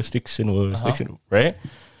wood, sticks and wood, sticks and wood, right?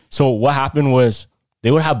 So what happened was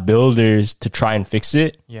they would have builders to try and fix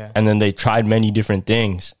it. Yeah. And then they tried many different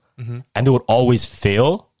things. Mm-hmm. And they would always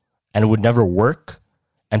fail and it would never work.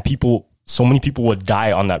 And so many people would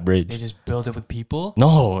die on that bridge. They just build it with people?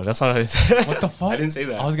 No, that's not what I said. What the fuck? I didn't say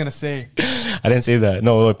that. I was going to say. I didn't say that.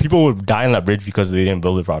 No, people would die on that bridge because they didn't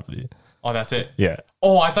build it properly. Oh, that's it? Yeah.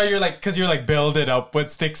 Oh, I thought you were like, because you're like, build it up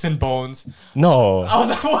with sticks and bones. No. I was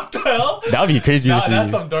like, what the hell? That would be crazy.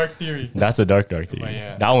 That's some dark theory. That's a dark theory.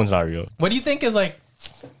 Yeah. That one's not real. What do you think is like,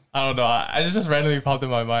 I don't know. I just randomly popped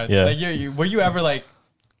in my mind. Yeah. Like, were you ever like,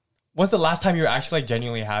 when's the last time you were actually like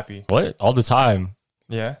genuinely happy? What? All the time.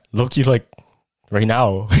 Yeah. Low-key, like, right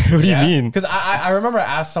now. What do you mean? Because I remember I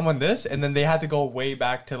asked someone this, and then they had to go way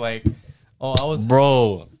back to like, I was...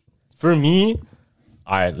 Bro, for me,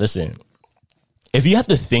 all right, listen. If you have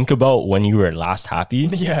to think about when you were last happy,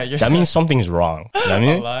 that means something's wrong. You know what I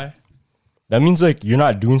mean? Lie. That means like you're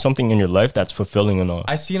not doing something in your life that's fulfilling enough.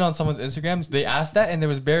 I seen on someone's Instagrams, they asked that, and there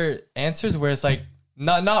was bare answers where it's like,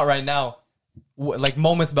 not right now, like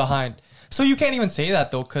moments behind. So you can't even say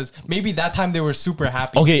that though, because maybe that time they were super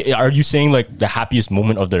happy. Okay, are you saying like the happiest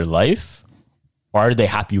moment of their life? Or are they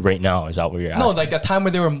happy right now? Is that what you're asking? No, like a time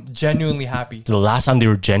where they were genuinely happy. The last time they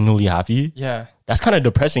were genuinely happy? Yeah. That's kind of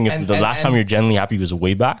depressing if the last time you're genuinely happy was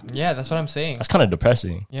way back. Yeah, that's what I'm saying. That's kind of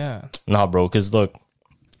depressing. Yeah. Nah, bro, because look,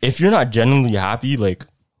 if you're not genuinely happy, like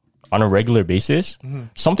on a regular basis,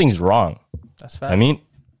 something's wrong. That's fact. I mean,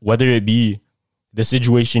 whether it be the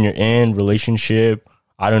situation you're in, relationship,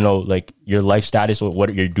 I don't know, like your life status or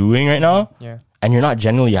what you're doing right now, and you're not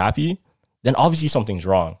genuinely happy, then obviously something's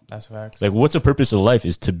wrong. That's facts. Like, what's the purpose of life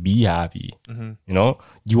is to be happy. You know,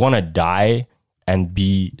 do you want to die and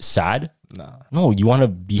be sad? Nah. No, you want to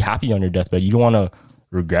be happy on your deathbed. You don't want to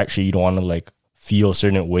regret shit. You don't want to like feel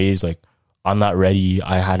certain ways like, I'm not ready,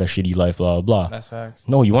 I had a shitty life, blah, blah, blah. That's facts.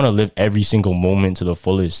 No, you want to live every single moment to the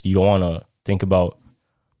fullest. You don't want to think about,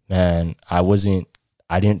 man, I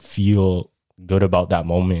didn't feel good about that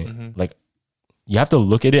moment. Like, you have to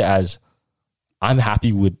look at it as, I'm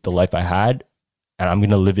happy with the life I had and I'm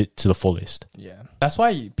gonna live it to the fullest. Yeah, that's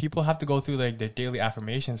why people have to go through like their daily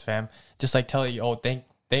affirmations, fam. Just like tell you,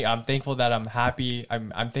 I'm thankful that I'm happy.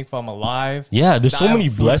 I'm thankful I'm alive. Yeah, there's so many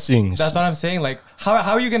blessings. That's what I'm saying. Like,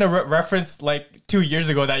 how are you gonna reference like 2 years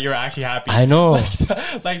ago that you're actually happy? I know.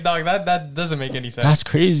 Like dog, that doesn't make any sense. That's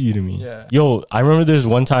crazy to me. Yeah. Yo, I remember there's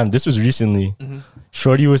one time. This was recently.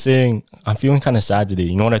 Shorty was saying, "I'm feeling kind of sad today."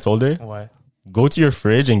 You know what I told her? What? Go to your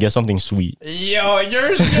fridge and get something sweet. You're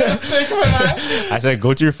sick for that. I said,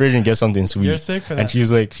 go to your fridge and get something sweet. You're sick for that. And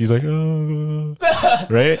she's like, oh.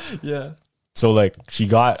 Right? Yeah. So like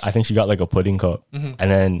I think she got like a pudding cup. And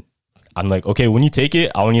then I'm like, okay, when you take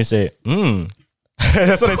it, I want you to say,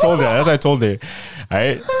 That's what I told her. All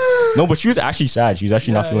right. No, but she was actually sad. She was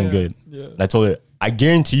actually not feeling good. Yeah. And I told her, I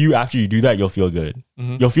guarantee you, after you do that, you'll feel good.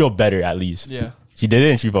 You'll feel better at least. Yeah. She did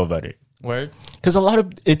it and she felt better. Word. Because a lot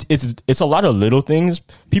of it's a lot of little things.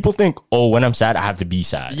 People think, oh, when I'm sad, I have to be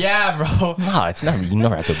sad. Yeah, bro. Nah, it's never. You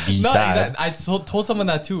never have to be sad. Exactly. I told someone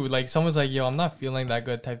that too. Like, someone's like, yo, I'm not feeling that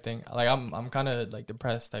good type thing. Like, I'm kind of like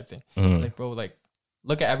depressed type thing. Like, bro, like,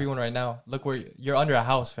 look at everyone right now. Look where you're under a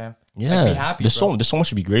house, fam. Yeah, like, be happy. There's so much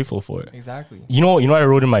to be grateful for. Exactly. You know what I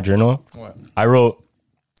wrote in my journal? What? I wrote,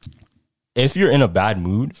 if you're in a bad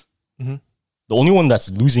mood, the only one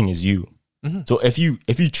that's losing is you. So if you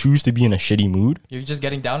choose to be in a shitty mood, you're just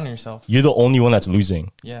getting down on yourself. You're the only one that's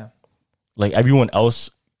losing. Yeah. Like, everyone else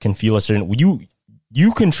can feel a certain,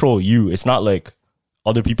 you control you. It's not like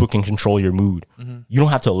other people can control your mood. You don't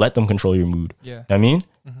have to let them control your mood. Yeah. You know what I mean?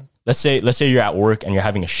 Let's say you're at work and you're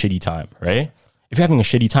having a shitty time, right? If you're having a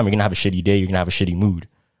shitty time, you're gonna have a shitty day, you're gonna have a shitty mood.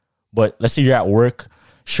 But let's say you're at work,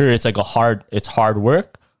 sure, it's like it's hard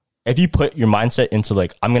work. If you put your mindset into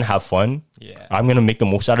like, I'm gonna have fun, I'm gonna make the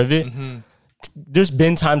most out of it. There's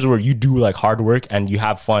been times where you do like hard work and you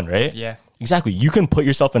have fun, right? Yeah. Exactly. You can put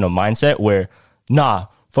yourself in a mindset where, nah,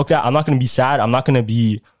 fuck that. I'm not gonna be sad. I'm not gonna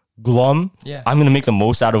be glum. Yeah. I'm gonna make the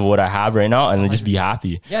most out of what I have right now and just be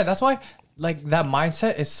happy. Yeah, that's why like that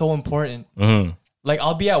mindset is so important. Like,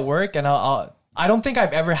 I'll be at work and I don't think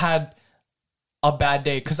I've ever had a bad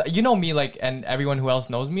day, because you know me, like, and everyone who else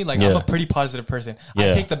knows me, like, I'm a pretty positive person.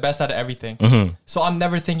 I take the best out of everything. So I'm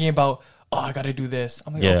never thinking about, oh, I gotta do this.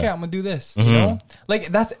 I'm like, okay, I'm gonna do this. You know,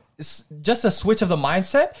 like, that's just a switch of the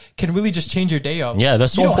mindset can really just change your day up. Yeah,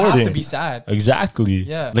 that's so important. You don't have to be sad. Exactly.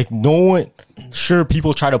 Yeah. Like, no one, sure,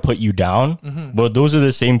 people try to put you down, but those are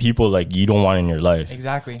the same people like you don't want in your life.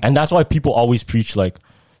 Exactly. And that's why people always preach like,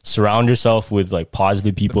 surround yourself with like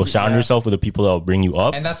positive people. Surround yourself with the people that will bring you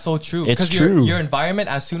up. And that's so true. It's true. Your environment,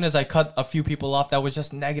 as soon as I cut a few people off that was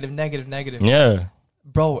just negative. Yeah.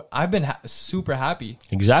 Bro, I've been super happy.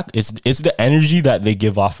 Exactly. It's the energy that they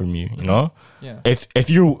give off from you, you know? Yeah. If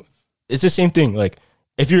you, it's the same thing. Like,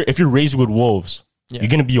 if you're raised with wolves, you're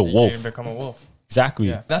going to be a wolf. You're gonna become a wolf. Exactly.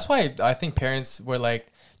 Yeah. That's why I think parents were like,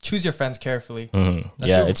 choose your friends carefully.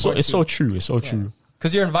 Yeah, it's so true. It's so true.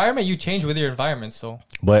 Because your environment, you change with your environment, so.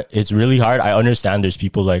 But it's really hard. I understand there's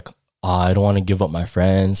people like, I don't want to give up my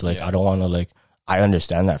friends. Like, I don't want to, like, I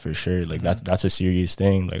understand that for sure. Like, that's a serious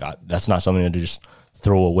thing. Like, that's not something to just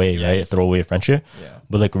throw away, right? Throw away a friendship. Yeah.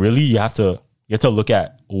 But, like, really, you have to look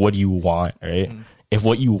at what you want, right? If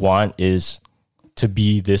what you want is to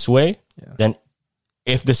be this way, then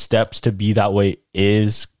if the steps to be that way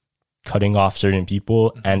is cutting off certain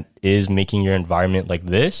people and is making your environment like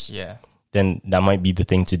this, then that might be the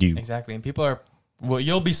thing to do. Exactly. And people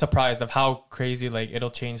you'll be surprised of how crazy, like, it'll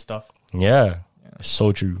change stuff. Yeah.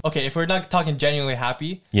 So true. Okay, if we're not talking genuinely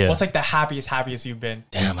happy, what's like the happiest you've been?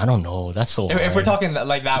 Damn, I don't know. That's so hard. If we're talking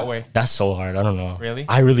like that way. That's so hard. I don't know. Really?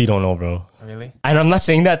 I really don't know, bro. Really? And I'm not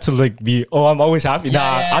saying that to like be, I'm always happy.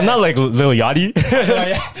 I'm not like Lil Yachty.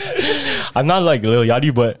 I'm not like Lil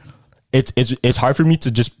Yachty, but it's hard for me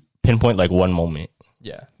to just pinpoint like one moment.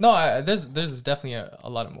 Yeah. No, there's definitely a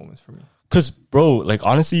lot of moments for me. Cause bro, like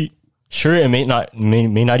honestly, sure, it may not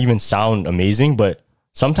even sound amazing, but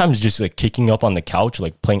sometimes just like kicking up on the couch,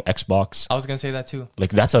 like playing Xbox. I was gonna say that too.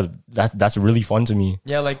 Like that's really fun to me.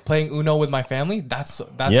 Yeah, like playing Uno with my family. That's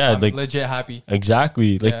I'm like, legit happy.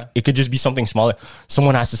 Exactly. Like it could just be something smaller.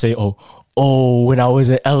 Someone has to say, oh, when I was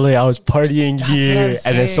in LA, I was partying here,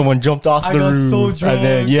 and then someone jumped off the roof, so drunk.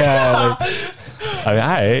 And then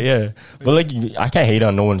but like I can't hate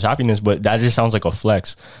on no one's happiness, but that just sounds like a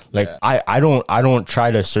flex. Like I don't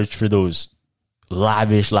try to search for those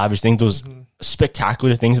lavish things, those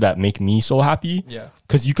spectacular things that make me so happy. Yeah,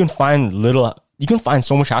 because you can find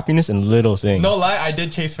so much happiness in little things. No lie, I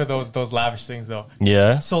did chase for those lavish things though.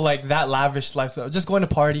 Yeah. So like that lavish lifestyle, just going to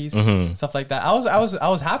parties, stuff like that. I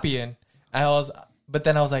was happy in. But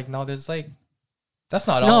then I was like, no, there's like, that's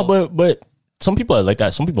not all. No, but some people are like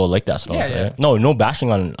that. Some people like that stuff. Yeah, right? No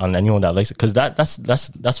bashing on anyone that likes it, because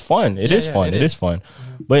that's fun. It is fun. It is fun.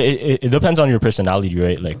 But it depends on your personality,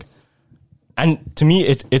 right? Like, and to me,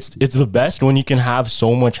 it's the best when you can have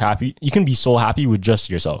so much happy. You can be so happy with just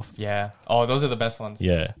yourself. Yeah. Oh, those are the best ones.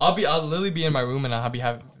 Yeah. I'll literally be in my room and I'll be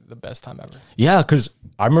having the best time ever. Yeah, because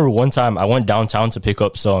I remember one time I went downtown to pick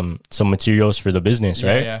up some materials for the business,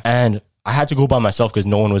 right? Yeah. And I had to go by myself because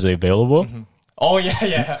no one was available. Oh,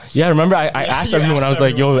 yeah. Yeah, remember I asked everyone, I was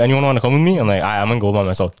like, yo, anyone want to come with me? I'm like, I'm going to go by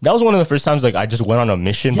myself. That was one of the first times like I just went on a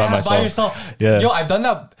mission by myself. By yourself. Yeah. Yo, I've done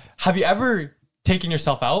that. Have you ever taken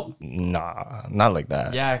yourself out? Nah, not like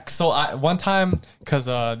that. Yeah, so one time, because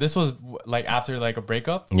this was like after like a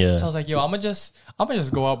breakup. Yeah. So I was like, yo, I'm gonna just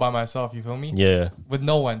go out by myself, you feel me? Yeah. With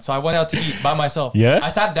no one. So I went out to eat by myself. Yeah. I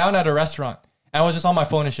sat down at a restaurant And I was just on my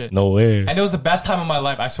phone and shit. No way. And it was the best time of my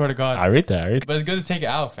life. I swear to God. I rate that. But it's good to take it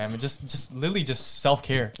out, fam. It just literally just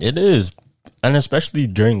self-care. It is. And especially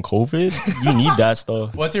during COVID, you need that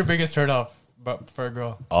stuff. What's your biggest turn off for a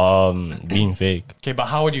girl? Being fake. Okay, but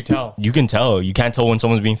how would you tell? You can tell. You can't tell when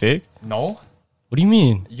someone's being fake? No. What do you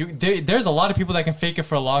mean? There's a lot of people that can fake it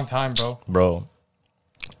for a long time, bro. Bro,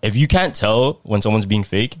 if you can't tell when someone's being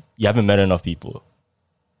fake, you haven't met enough people.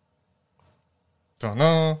 Don't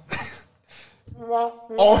know.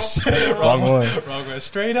 Oh, shit. Wrong one. Wrong one.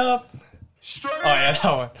 Straight up. Oh, yeah,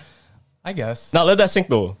 that one. I guess. Now let that sink,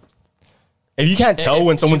 though. If you can't tell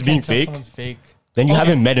when someone's being fake, then you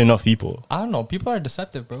haven't met enough people. I don't know. People are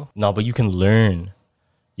deceptive, bro. No, but you can learn.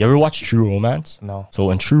 You ever watch True Romance? No. So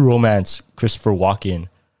in True Romance, Christopher Walken,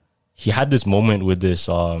 he had this moment with this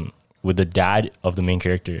with the dad of the main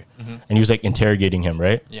character, and he was like interrogating him,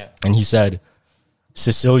 right? Yeah. And he said,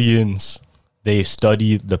 Sicilians, they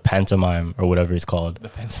study the pantomime or whatever it's called. The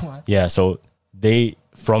pantomime? Yeah. So they,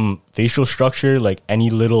 from facial structure, like any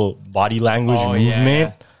little body language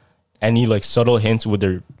movement, any like subtle hints with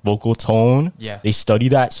their vocal tone, they study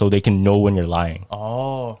that so they can know when you're lying.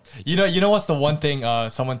 Oh, you know what's the one thing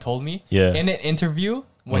someone told me? Yeah. In an interview,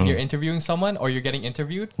 when you're interviewing someone or you're getting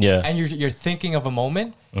interviewed, and you're thinking of a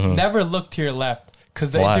moment, never look to your left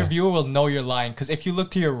because the interviewer will know you're lying. Because if you look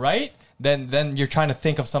to your right, then you're trying to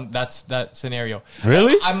think of that scenario.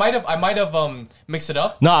 Really? I might have mixed it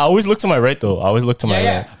up. No, I always look to my right though. I always look to my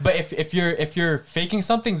right. But if you're faking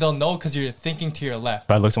something, they'll know because you're thinking to your left.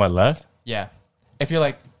 But I look to my left? Yeah. If you're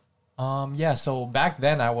like, so back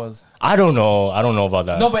then I was. I don't know about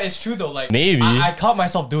that. No, but it's true though. Like maybe I caught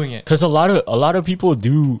myself doing it because a lot of people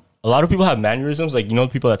do. A lot of people have mannerisms, like the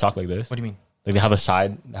people that talk like this. What do you mean? Like they have a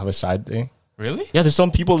side thing. Really? Yeah, there's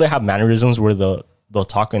some people that have mannerisms where they'll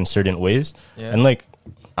talk in certain ways, and like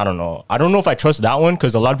I don't know if I trust that one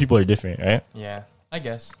because a lot of people are different, right? Yeah, I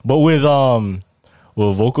guess. But with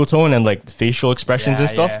vocal tone and like facial expressions and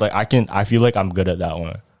stuff, like I feel like I'm good at that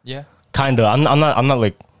one. Yeah. Kinda. I'm not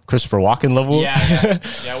like Christopher Walken level. Yeah.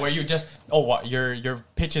 Where you just your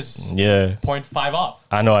pitch is 0.5 off.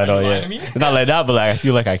 I know. To me? It's not like that, but like I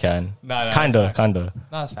feel like I can. Kinda. No,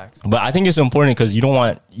 that's facts. But I think it's important because you don't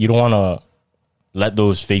want to let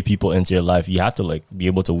those fake people into your life. You have to like be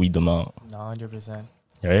able to weed them out. 100%.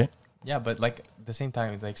 Right? Yeah, but like at the same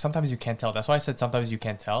time, like sometimes you can't tell. That's why I said sometimes you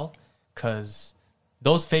can't tell, because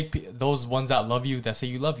those those ones that love you, that say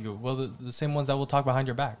you love you, well, the same ones that will talk behind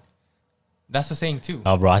your back. That's the saying too.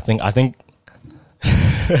 Oh, bro, I think.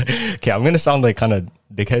 Okay, I'm gonna sound like kind of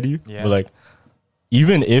dickheady, but like,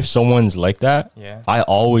 even if someone's like that, I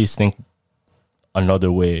always think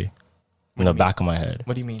another way in the back of my head.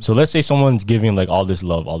 What do you mean? So let's say someone's giving like all this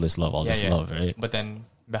love, right? But then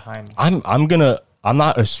behind, I'm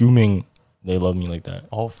not assuming they love me like that.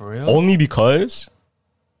 Oh, for real? Only because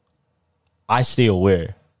I stay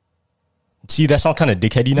aware. See, that sounds kind of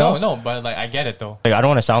dickheady now. No, but like I get it though. Like I don't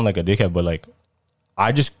want to sound like a dickhead, but like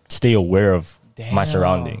I just stay aware of my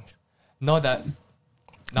surroundings. No, that.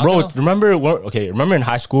 Bro, remember in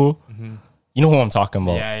high school, you know who I'm talking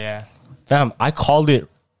about. Yeah. Fam, I called it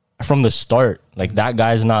from the start. Like that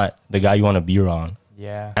guy's not the guy you want to be around.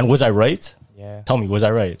 Yeah. And was I right? Yeah. Tell me, was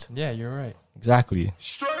I right? Yeah, you're right. Exactly.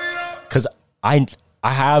 Because I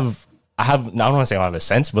have I don't want to say I have a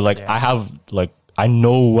sense, but like I have like I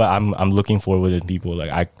know what I'm looking for within people.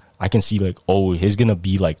 Like I can see like, oh, he's gonna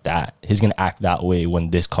be like that. He's gonna act that way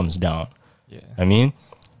when this comes down. Yeah. I mean,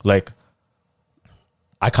 like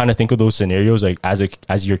I kind of think of those scenarios like as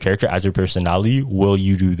your character, as your personality. Will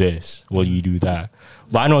you do this? Will you do that?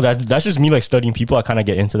 But I know that's just me like studying people. I kind of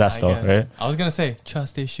get into that stuff, right? I was gonna say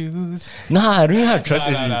trust issues. Nah, I don't even have trust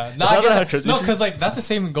issues. No, because like that's the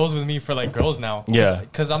same goes with me for like girls now. Yeah,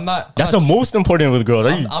 because I'm not. That's the most important with girls.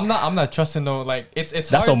 I'm not trusting no. Like it's. That's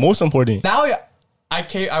hard. the most important. Now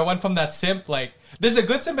I went from that simp. Like there's a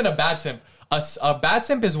good simp and a bad simp. A bad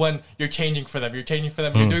simp is when you're changing for them. You're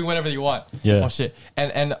doing whatever you want. Yeah. Oh shit.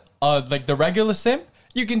 And like the regular simp,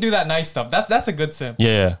 you can do that nice stuff. That's a good simp.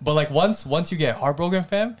 Yeah. But like once you get heartbroken,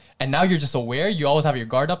 fam, and now you're just aware, you always have your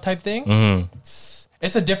guard up type thing. It's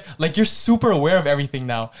a like you're super aware of everything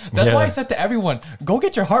now. That's why I said to everyone, go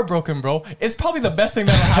get your heart broken, bro. It's probably the best thing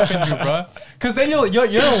that'll happen to you, bro. Because then you're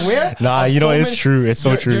aware. Nah, it's true. It's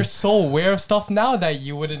so true. You're so aware of stuff now that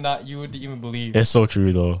you wouldn't even believe. It's so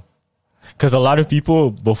true though. Because a lot of people,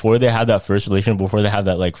 before they have that first relation, before they have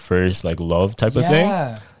that like first like love type of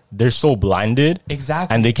thing, they're so blinded.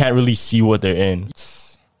 Exactly. And they can't really see what they're in.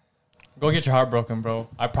 Go get your heart broken, bro.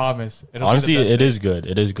 I promise. Honestly, it is good.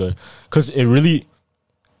 It is good. Because it really,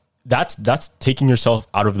 that's taking yourself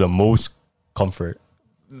out of the most comfort.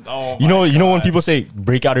 You know when people say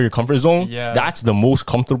break out of your comfort zone? Yeah. That's the most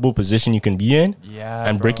comfortable position you can be in. Yeah.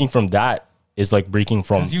 And breaking from that is like breaking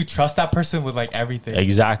from... Because you trust that person with like everything.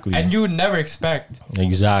 Exactly. And you would never expect.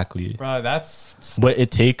 Exactly. Bro, that's... But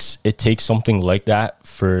it takes something like that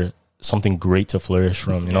for something great to flourish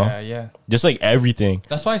from, you know? Yeah. Just like everything.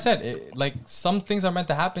 That's why I said, like, some things are meant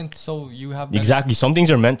to happen so you have... Exactly. Some things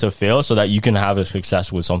are meant to fail so that you can have a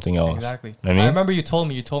success with something else. Exactly. I mean? I remember you told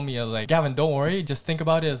me, like, Gavin, don't worry. Just think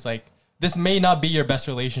about it as like, this may not be your best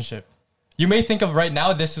relationship. You may think of right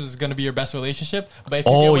now this is going to be your best relationship, but if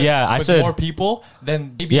you with more people,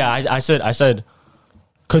 then maybe... Yeah, I said,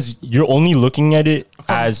 because you're only looking at it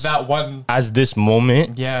as that one... as this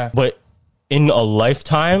moment. Yeah. But in a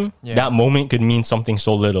lifetime, that moment could mean something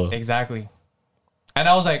so little. Exactly. And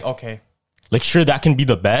I was like, okay. Like, sure, that can be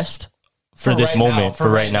the best for this moment, for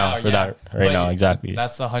right now, for that right now, exactly.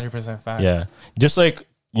 That's 100% fact. Yeah. Just like,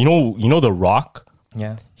 you know The Rock?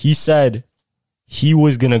 Yeah. He said he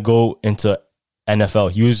was going to go into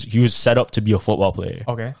NFL. He was set up to be a football player.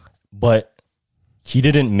 Okay. But he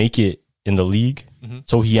didn't make it in the league. Mm-hmm.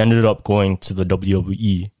 So he ended up going to the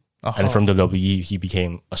WWE. And from the WWE, he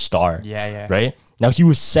became a star. Yeah. Right? Now, he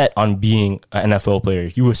was set on being an NFL player.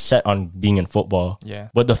 He was set on being in football. Yeah.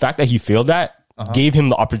 But the fact that he failed that gave him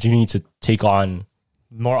the opportunity to take on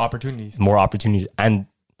more opportunities. And,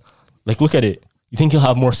 like, look at it. You think he'll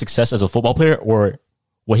have more success as a football player or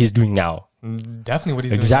what he's doing now? Definitely what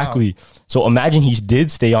he's doing now. So imagine he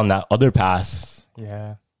did stay on that other path.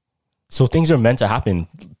 Yeah. So things are meant to happen.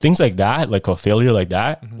 Things like that, like a failure like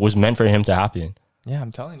that, was meant for him to happen. Yeah,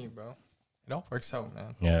 I'm telling you, bro. It all works out,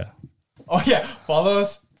 man. Yeah. Oh yeah, follow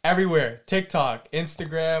us everywhere. TikTok,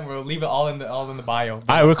 Instagram. We'll leave it all in the bio. All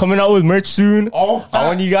right, we're coming out with merch soon. Oh, I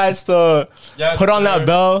want you guys to put on that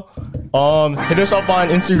bell. Hit us up on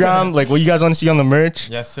Instagram, like what you guys want to see on the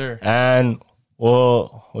merch. Yes, sir. And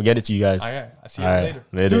we'll get it to you guys. All right, I'll see you later.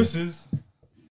 Later. Deuces.